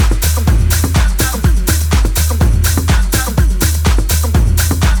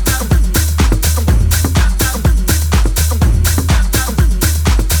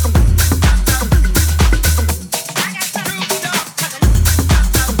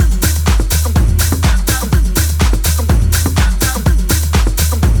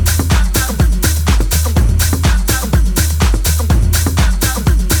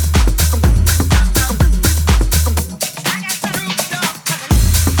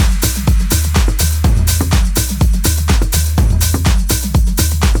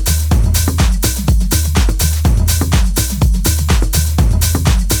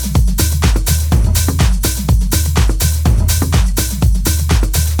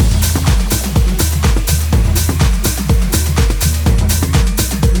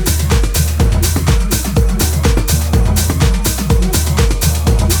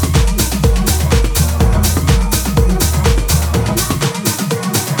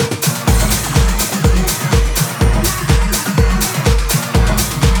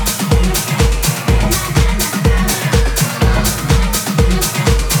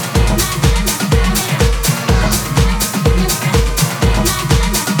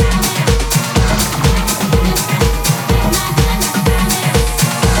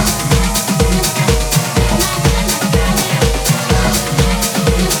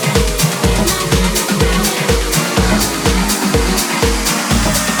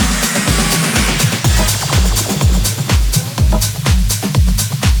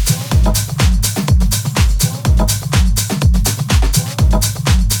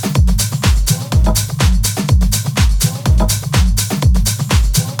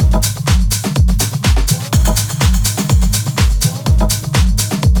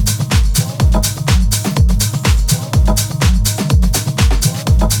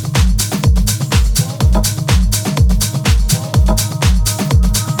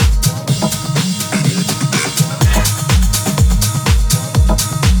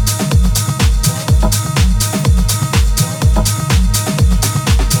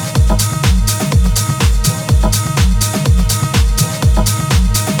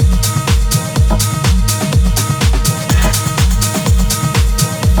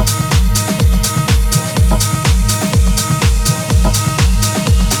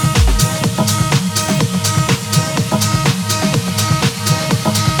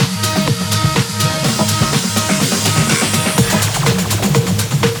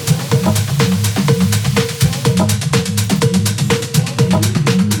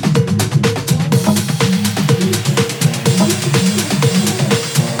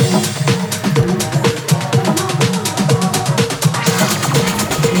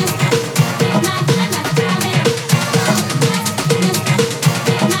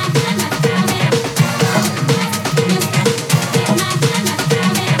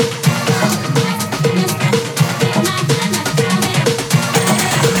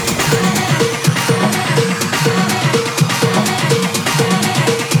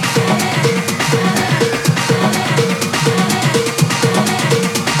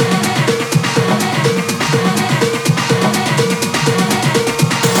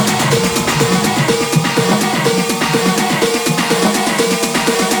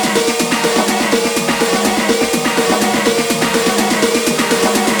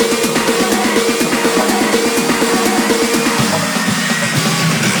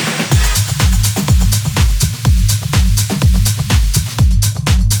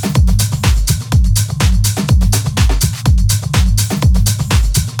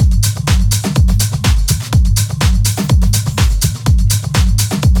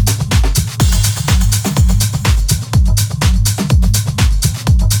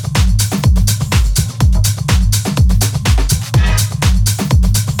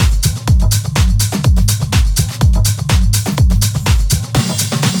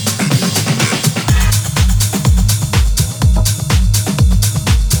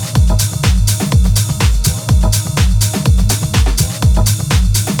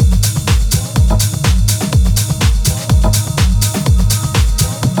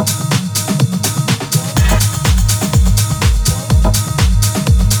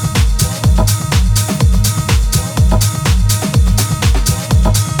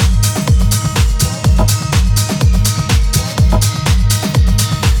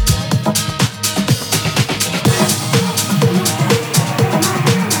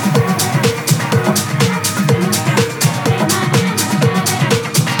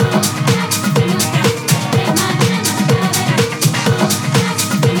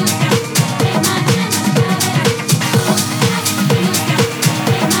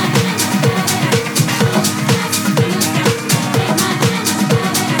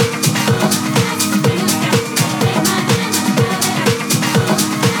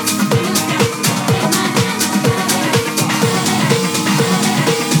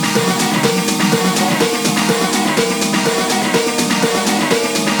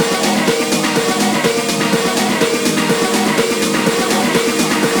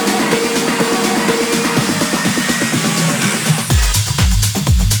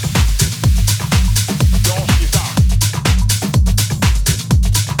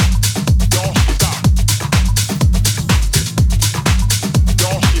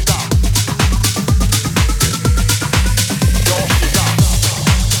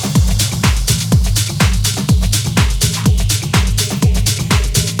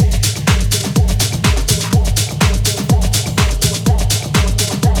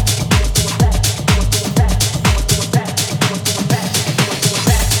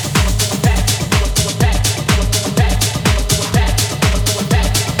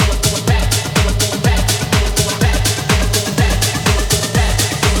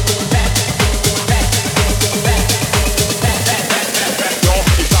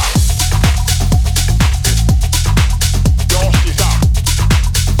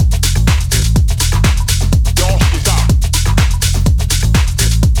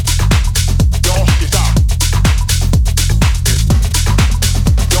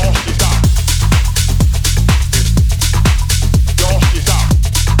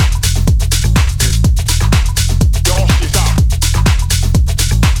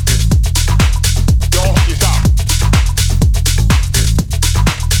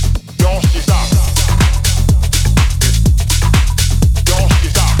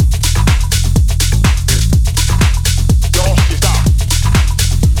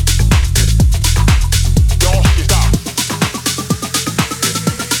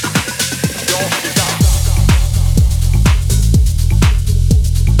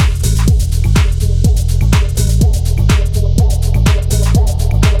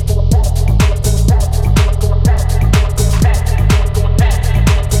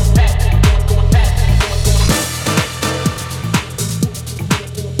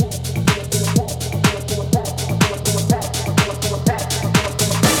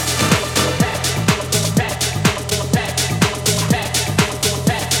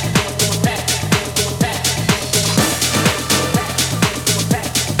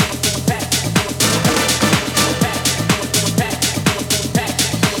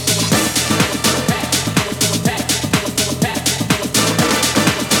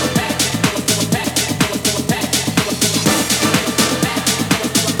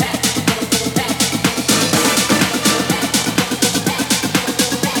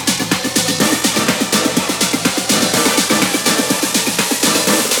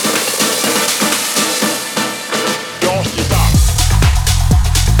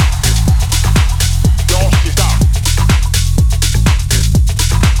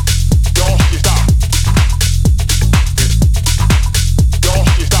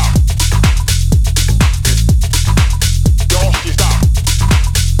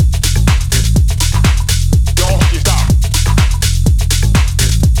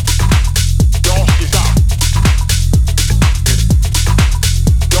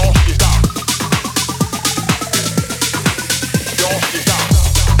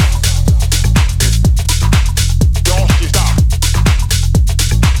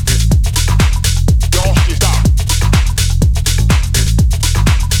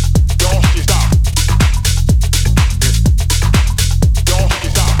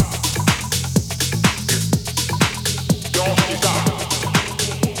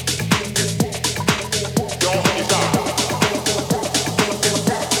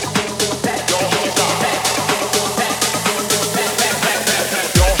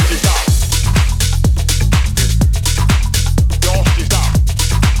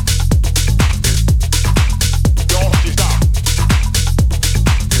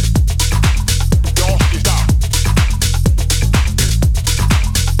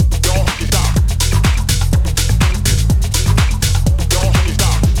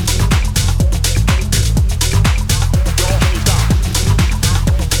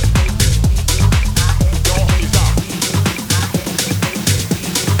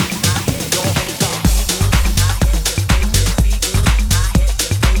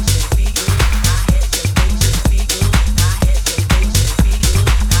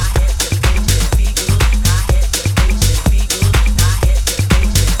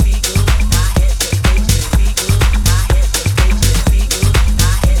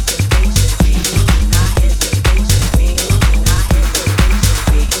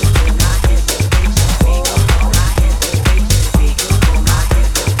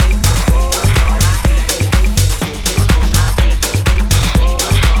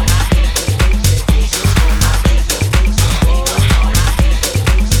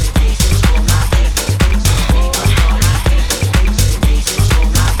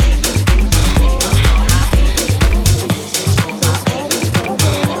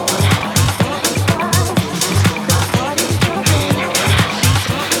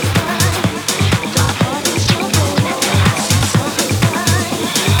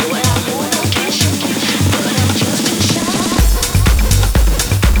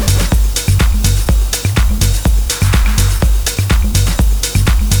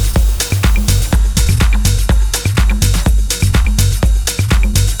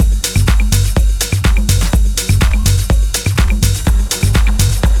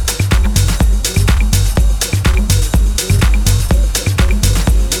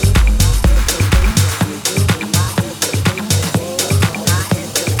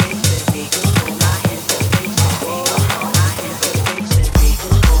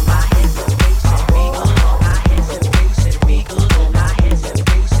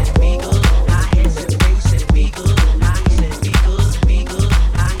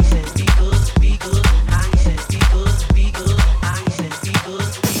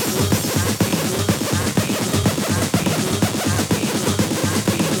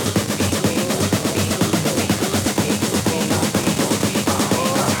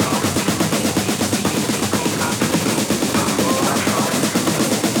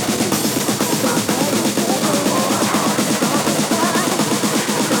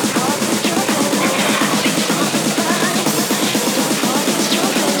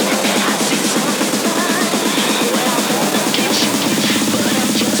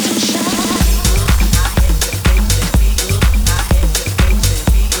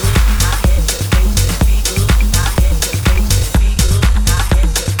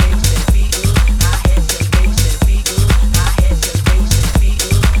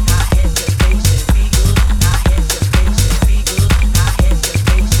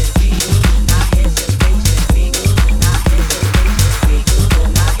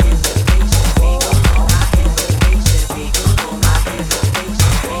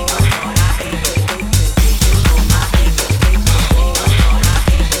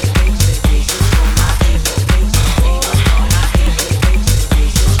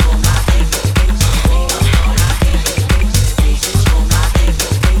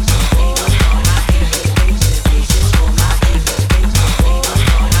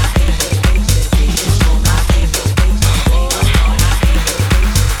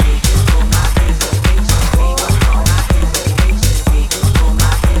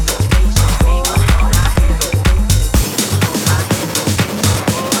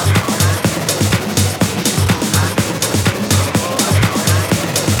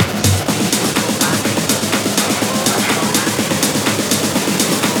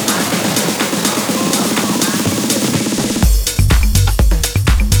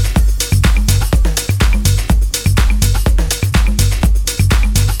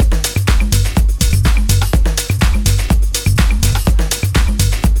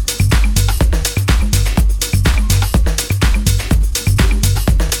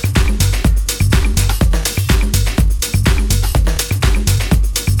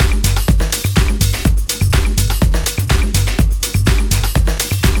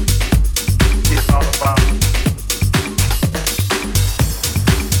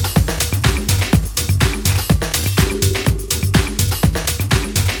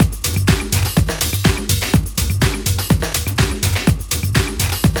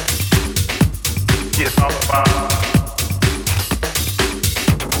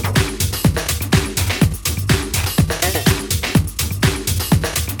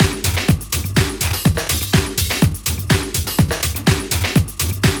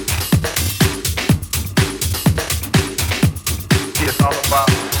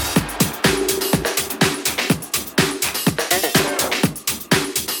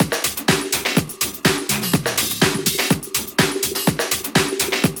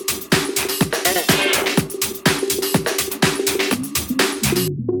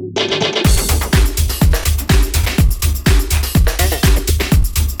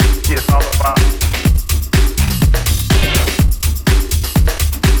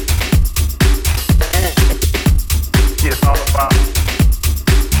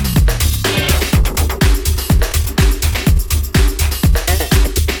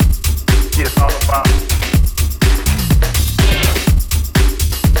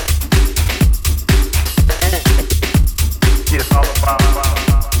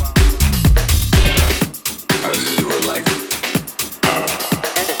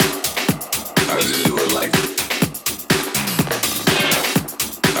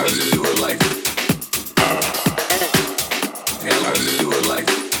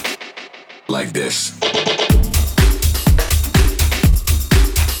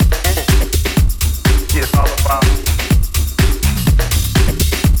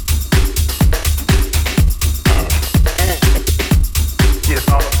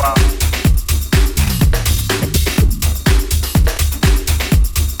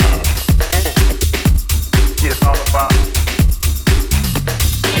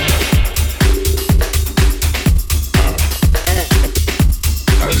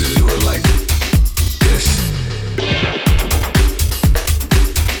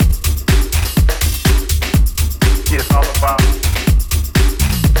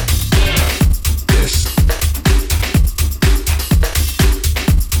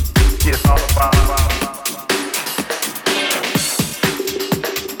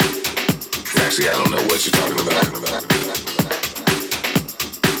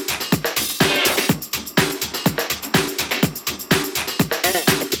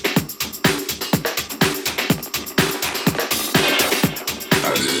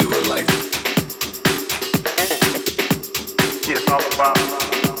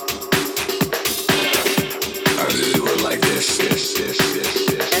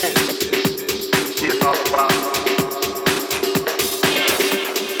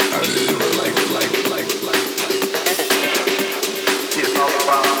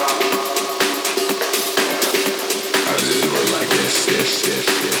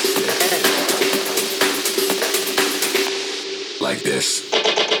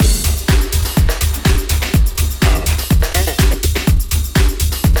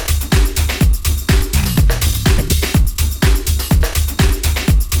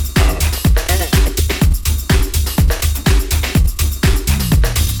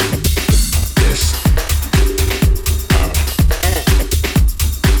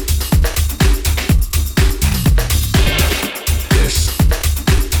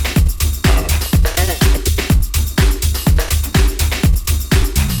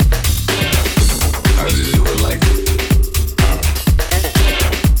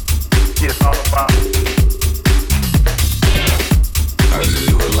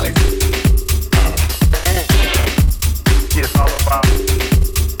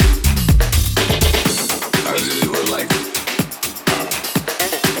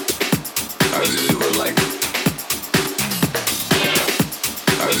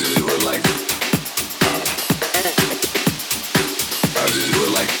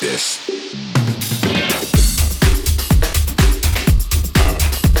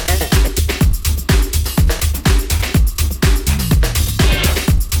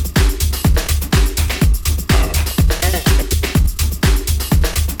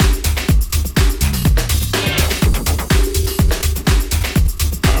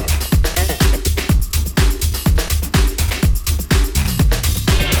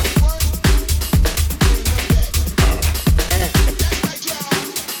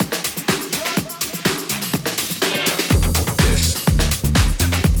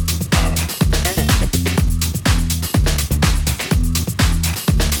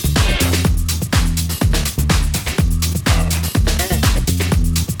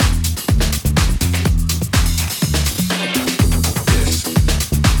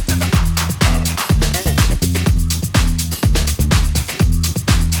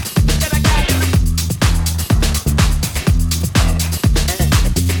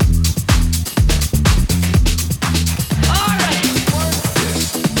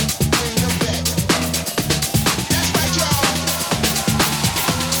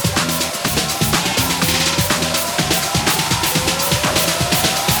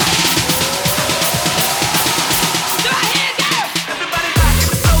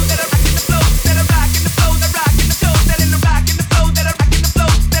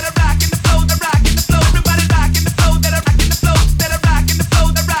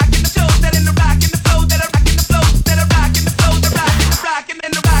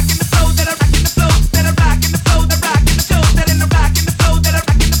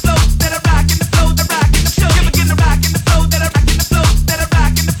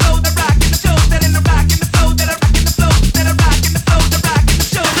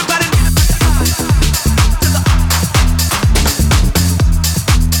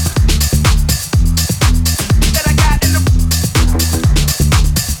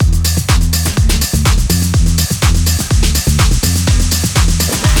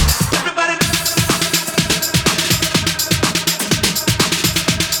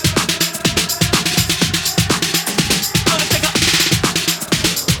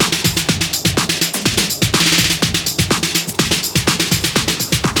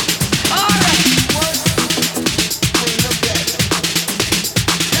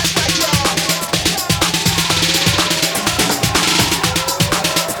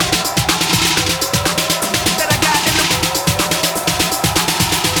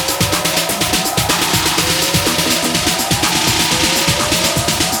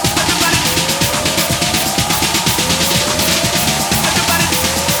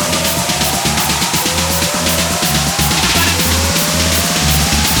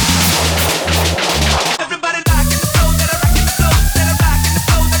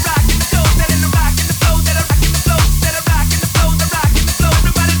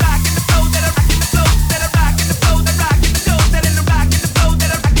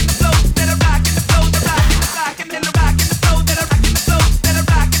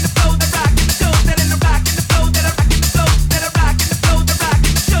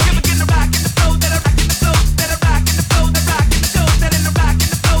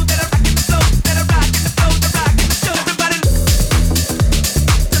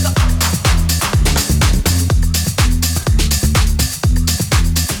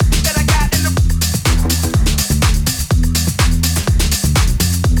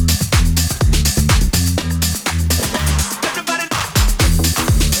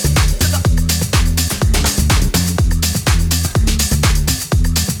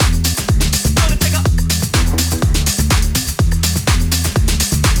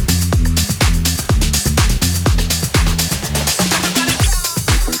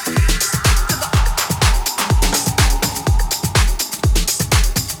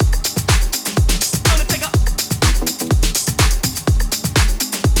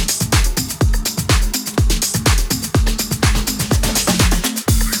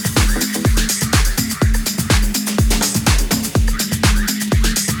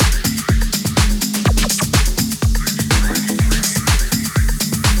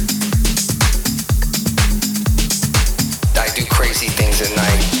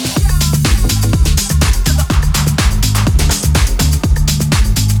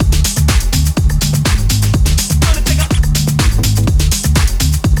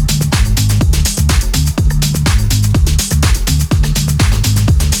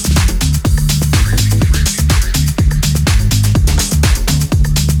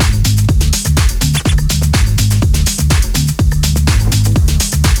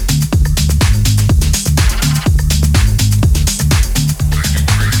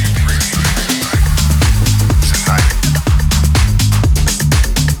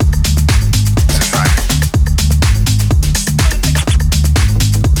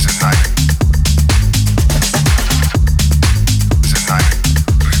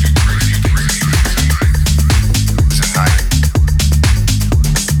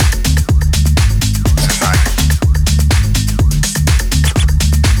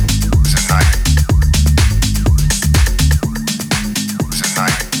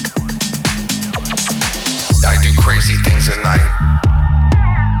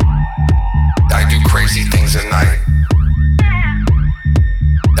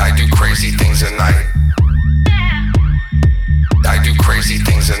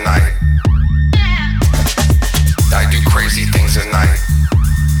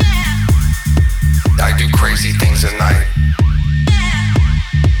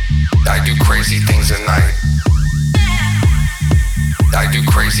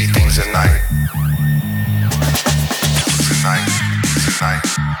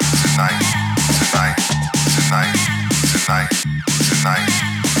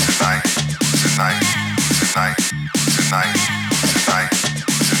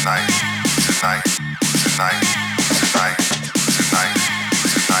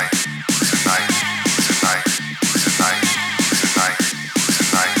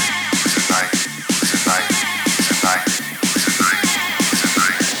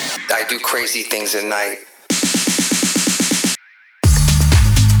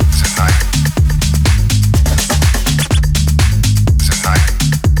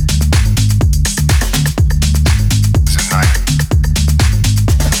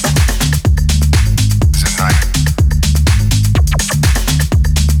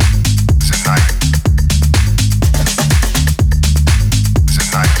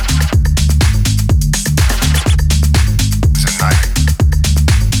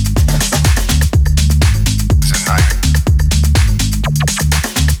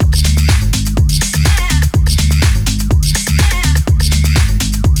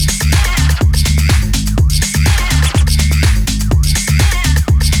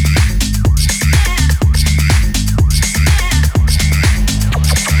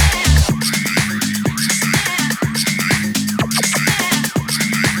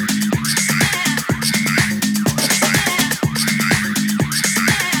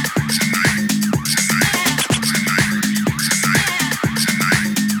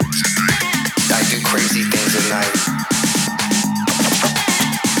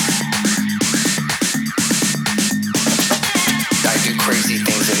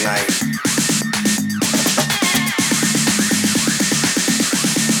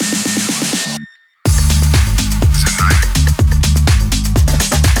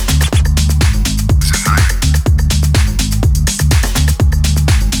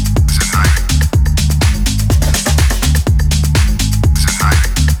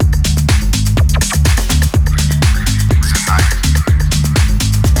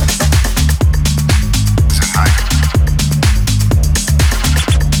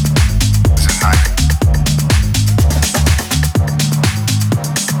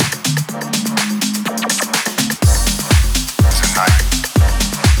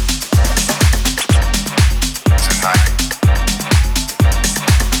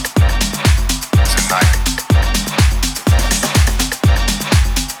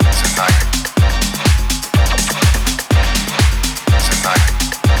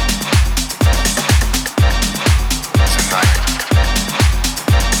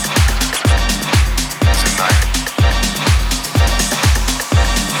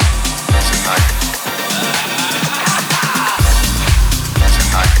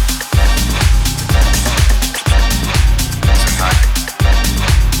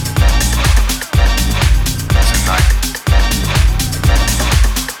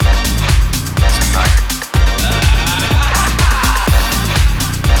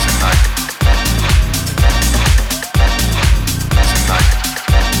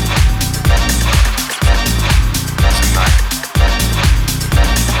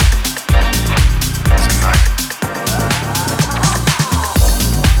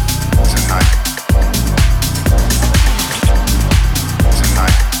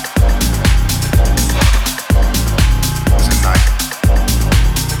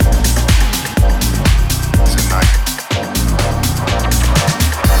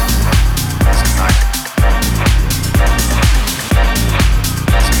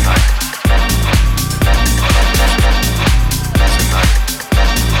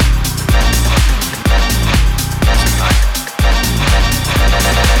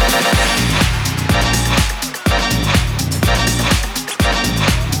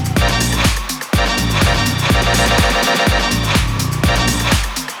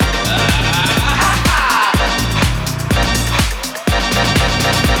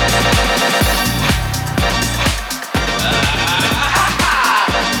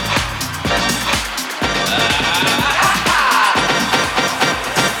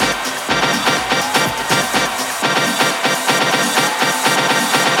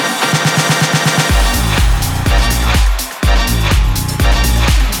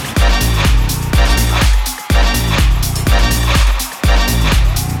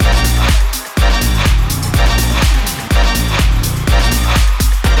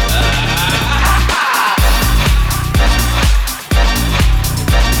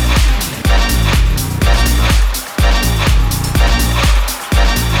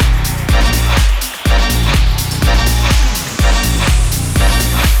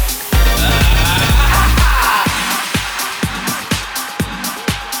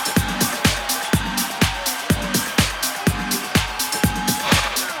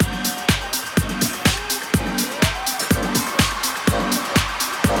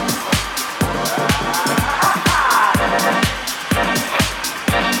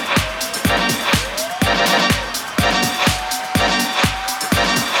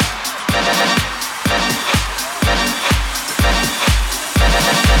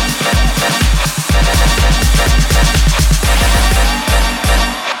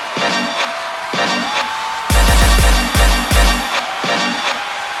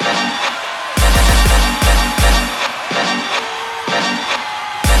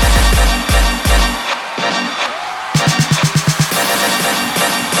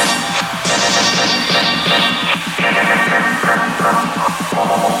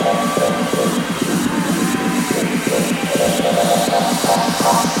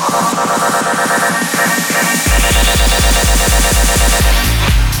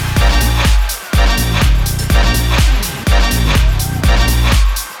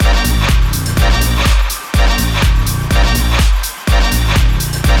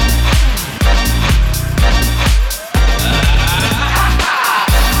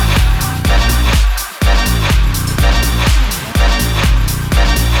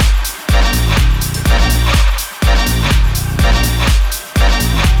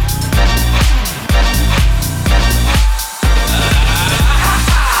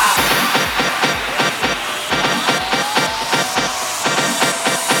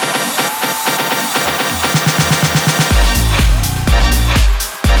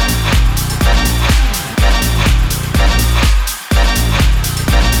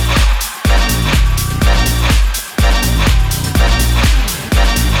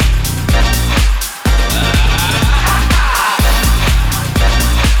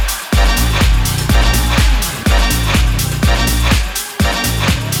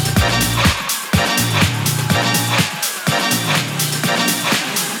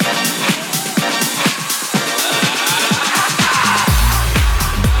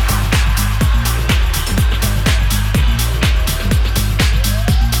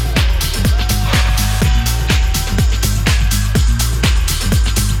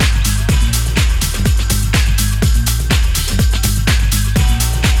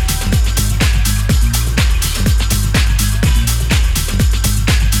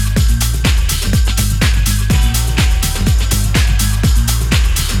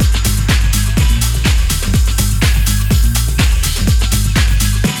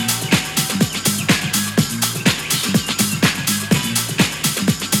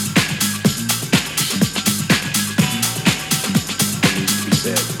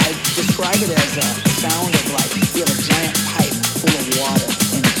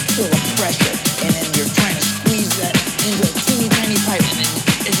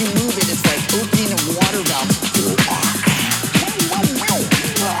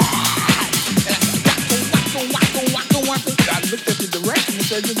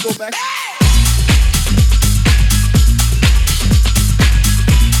 said just go back.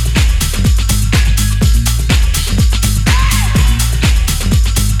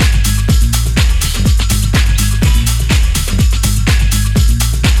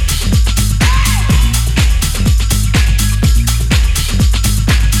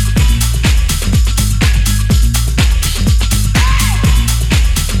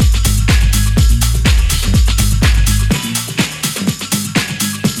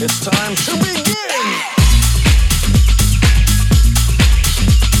 It's time to begin.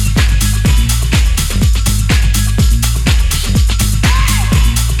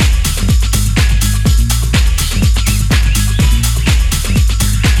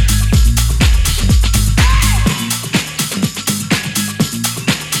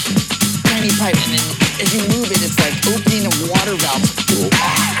 Tiny pipe, and then as you move it, it's like opening a water valve.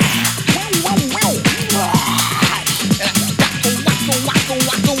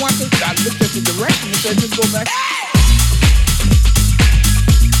 I looked at the direction and said just go back.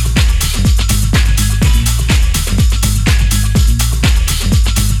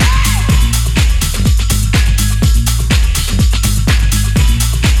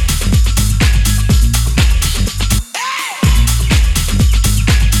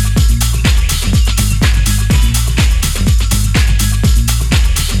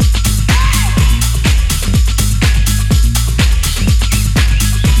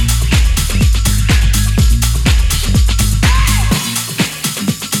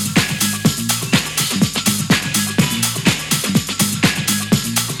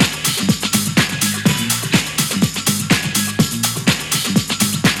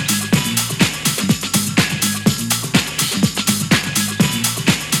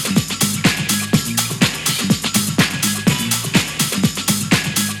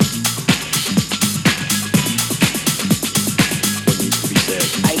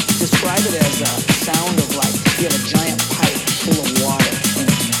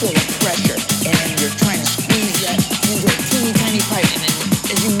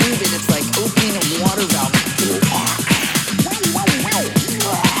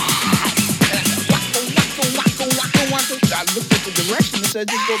 Said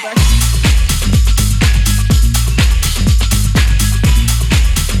just go back.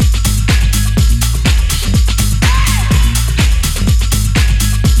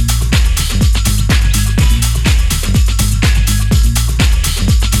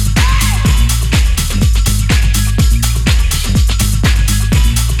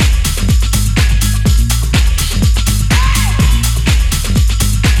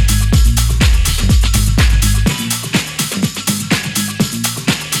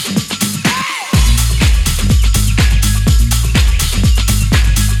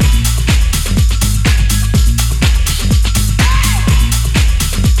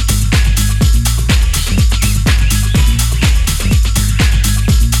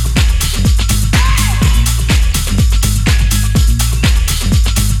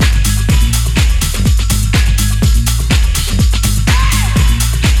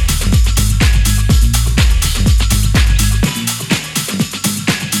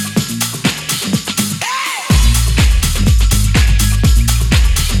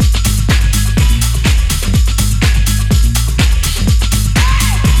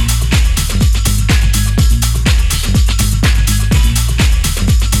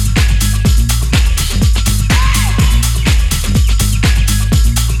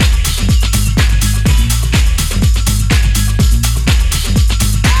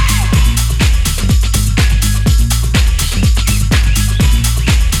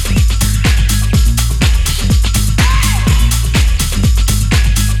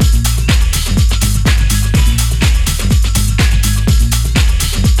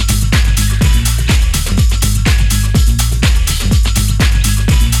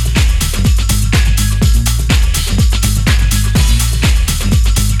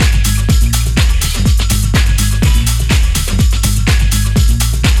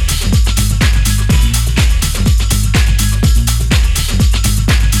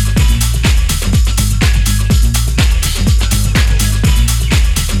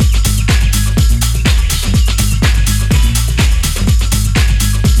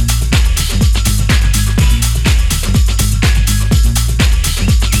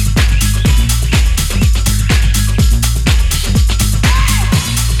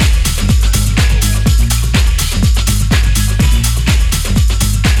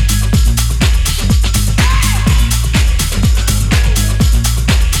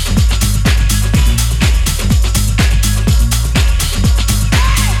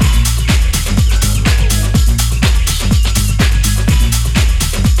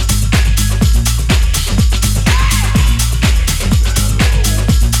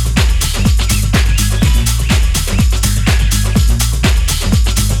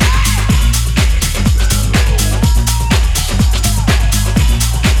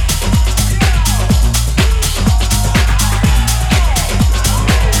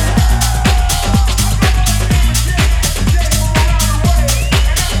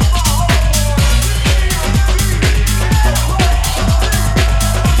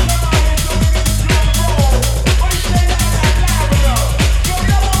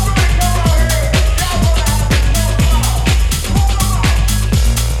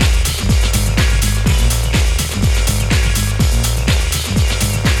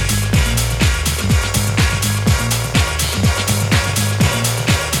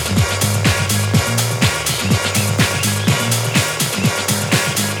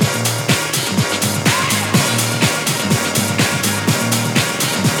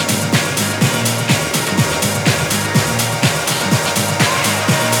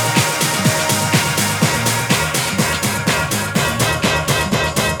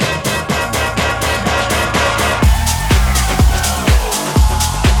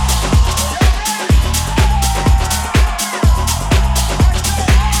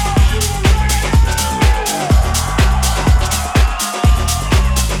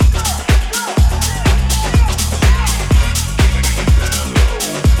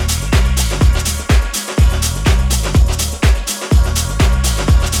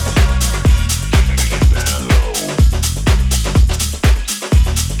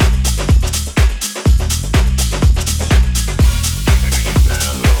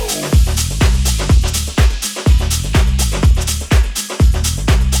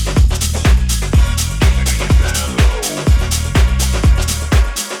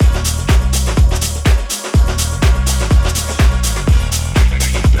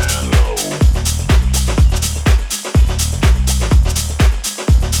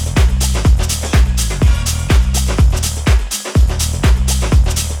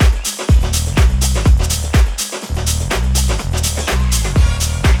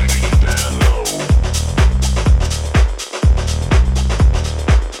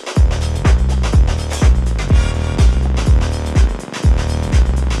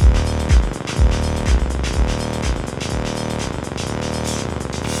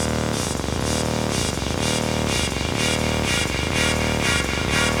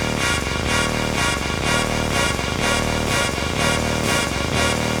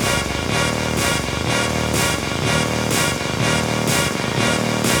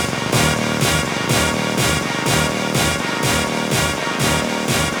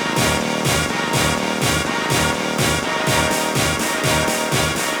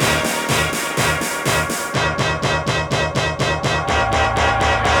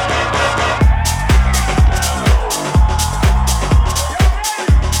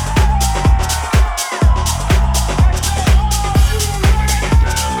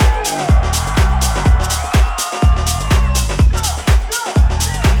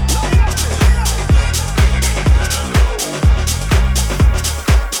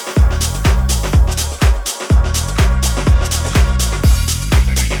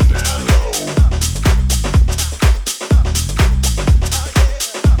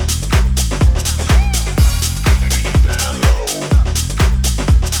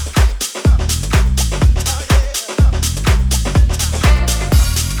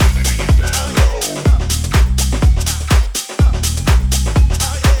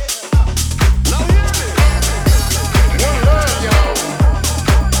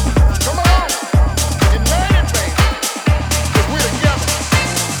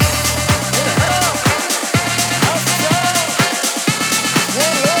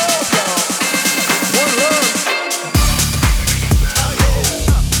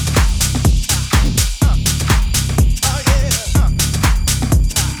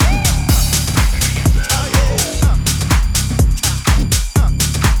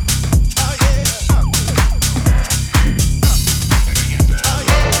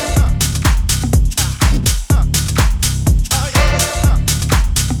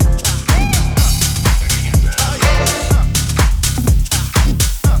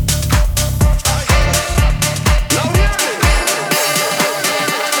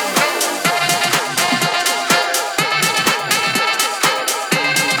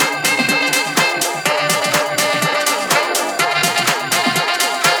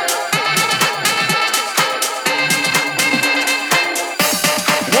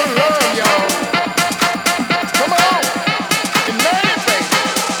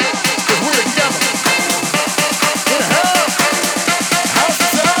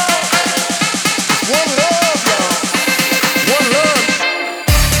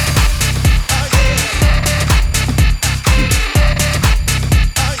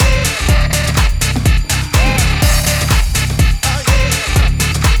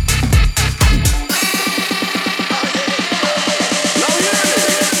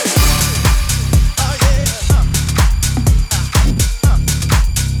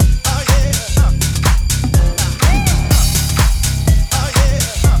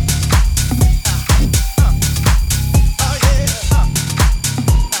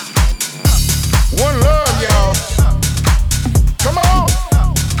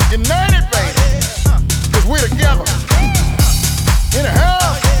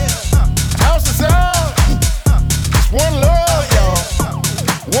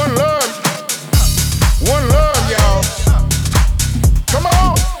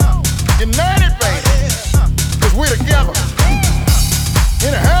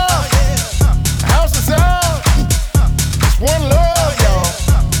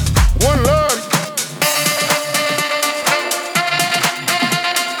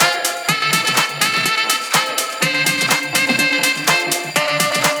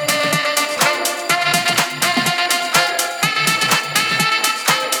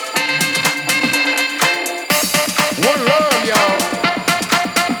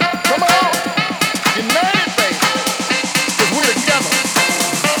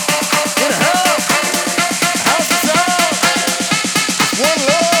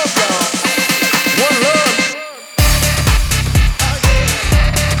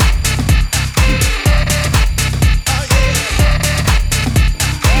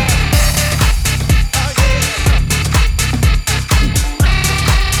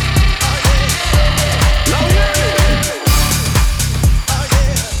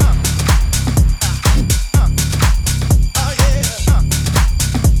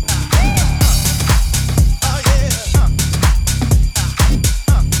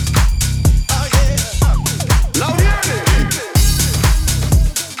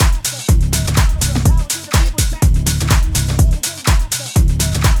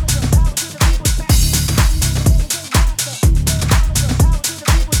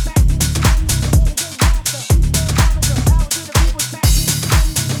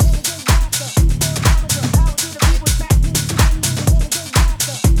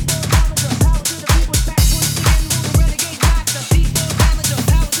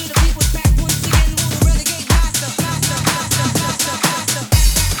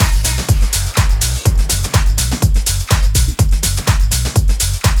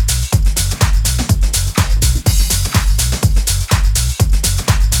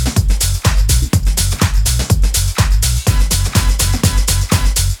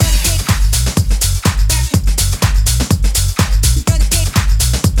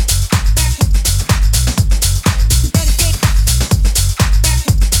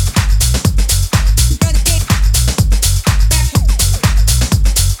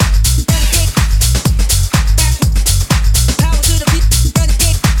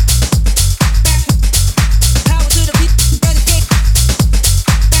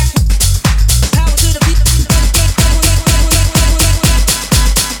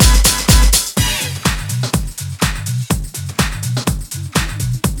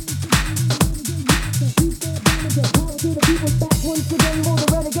 Get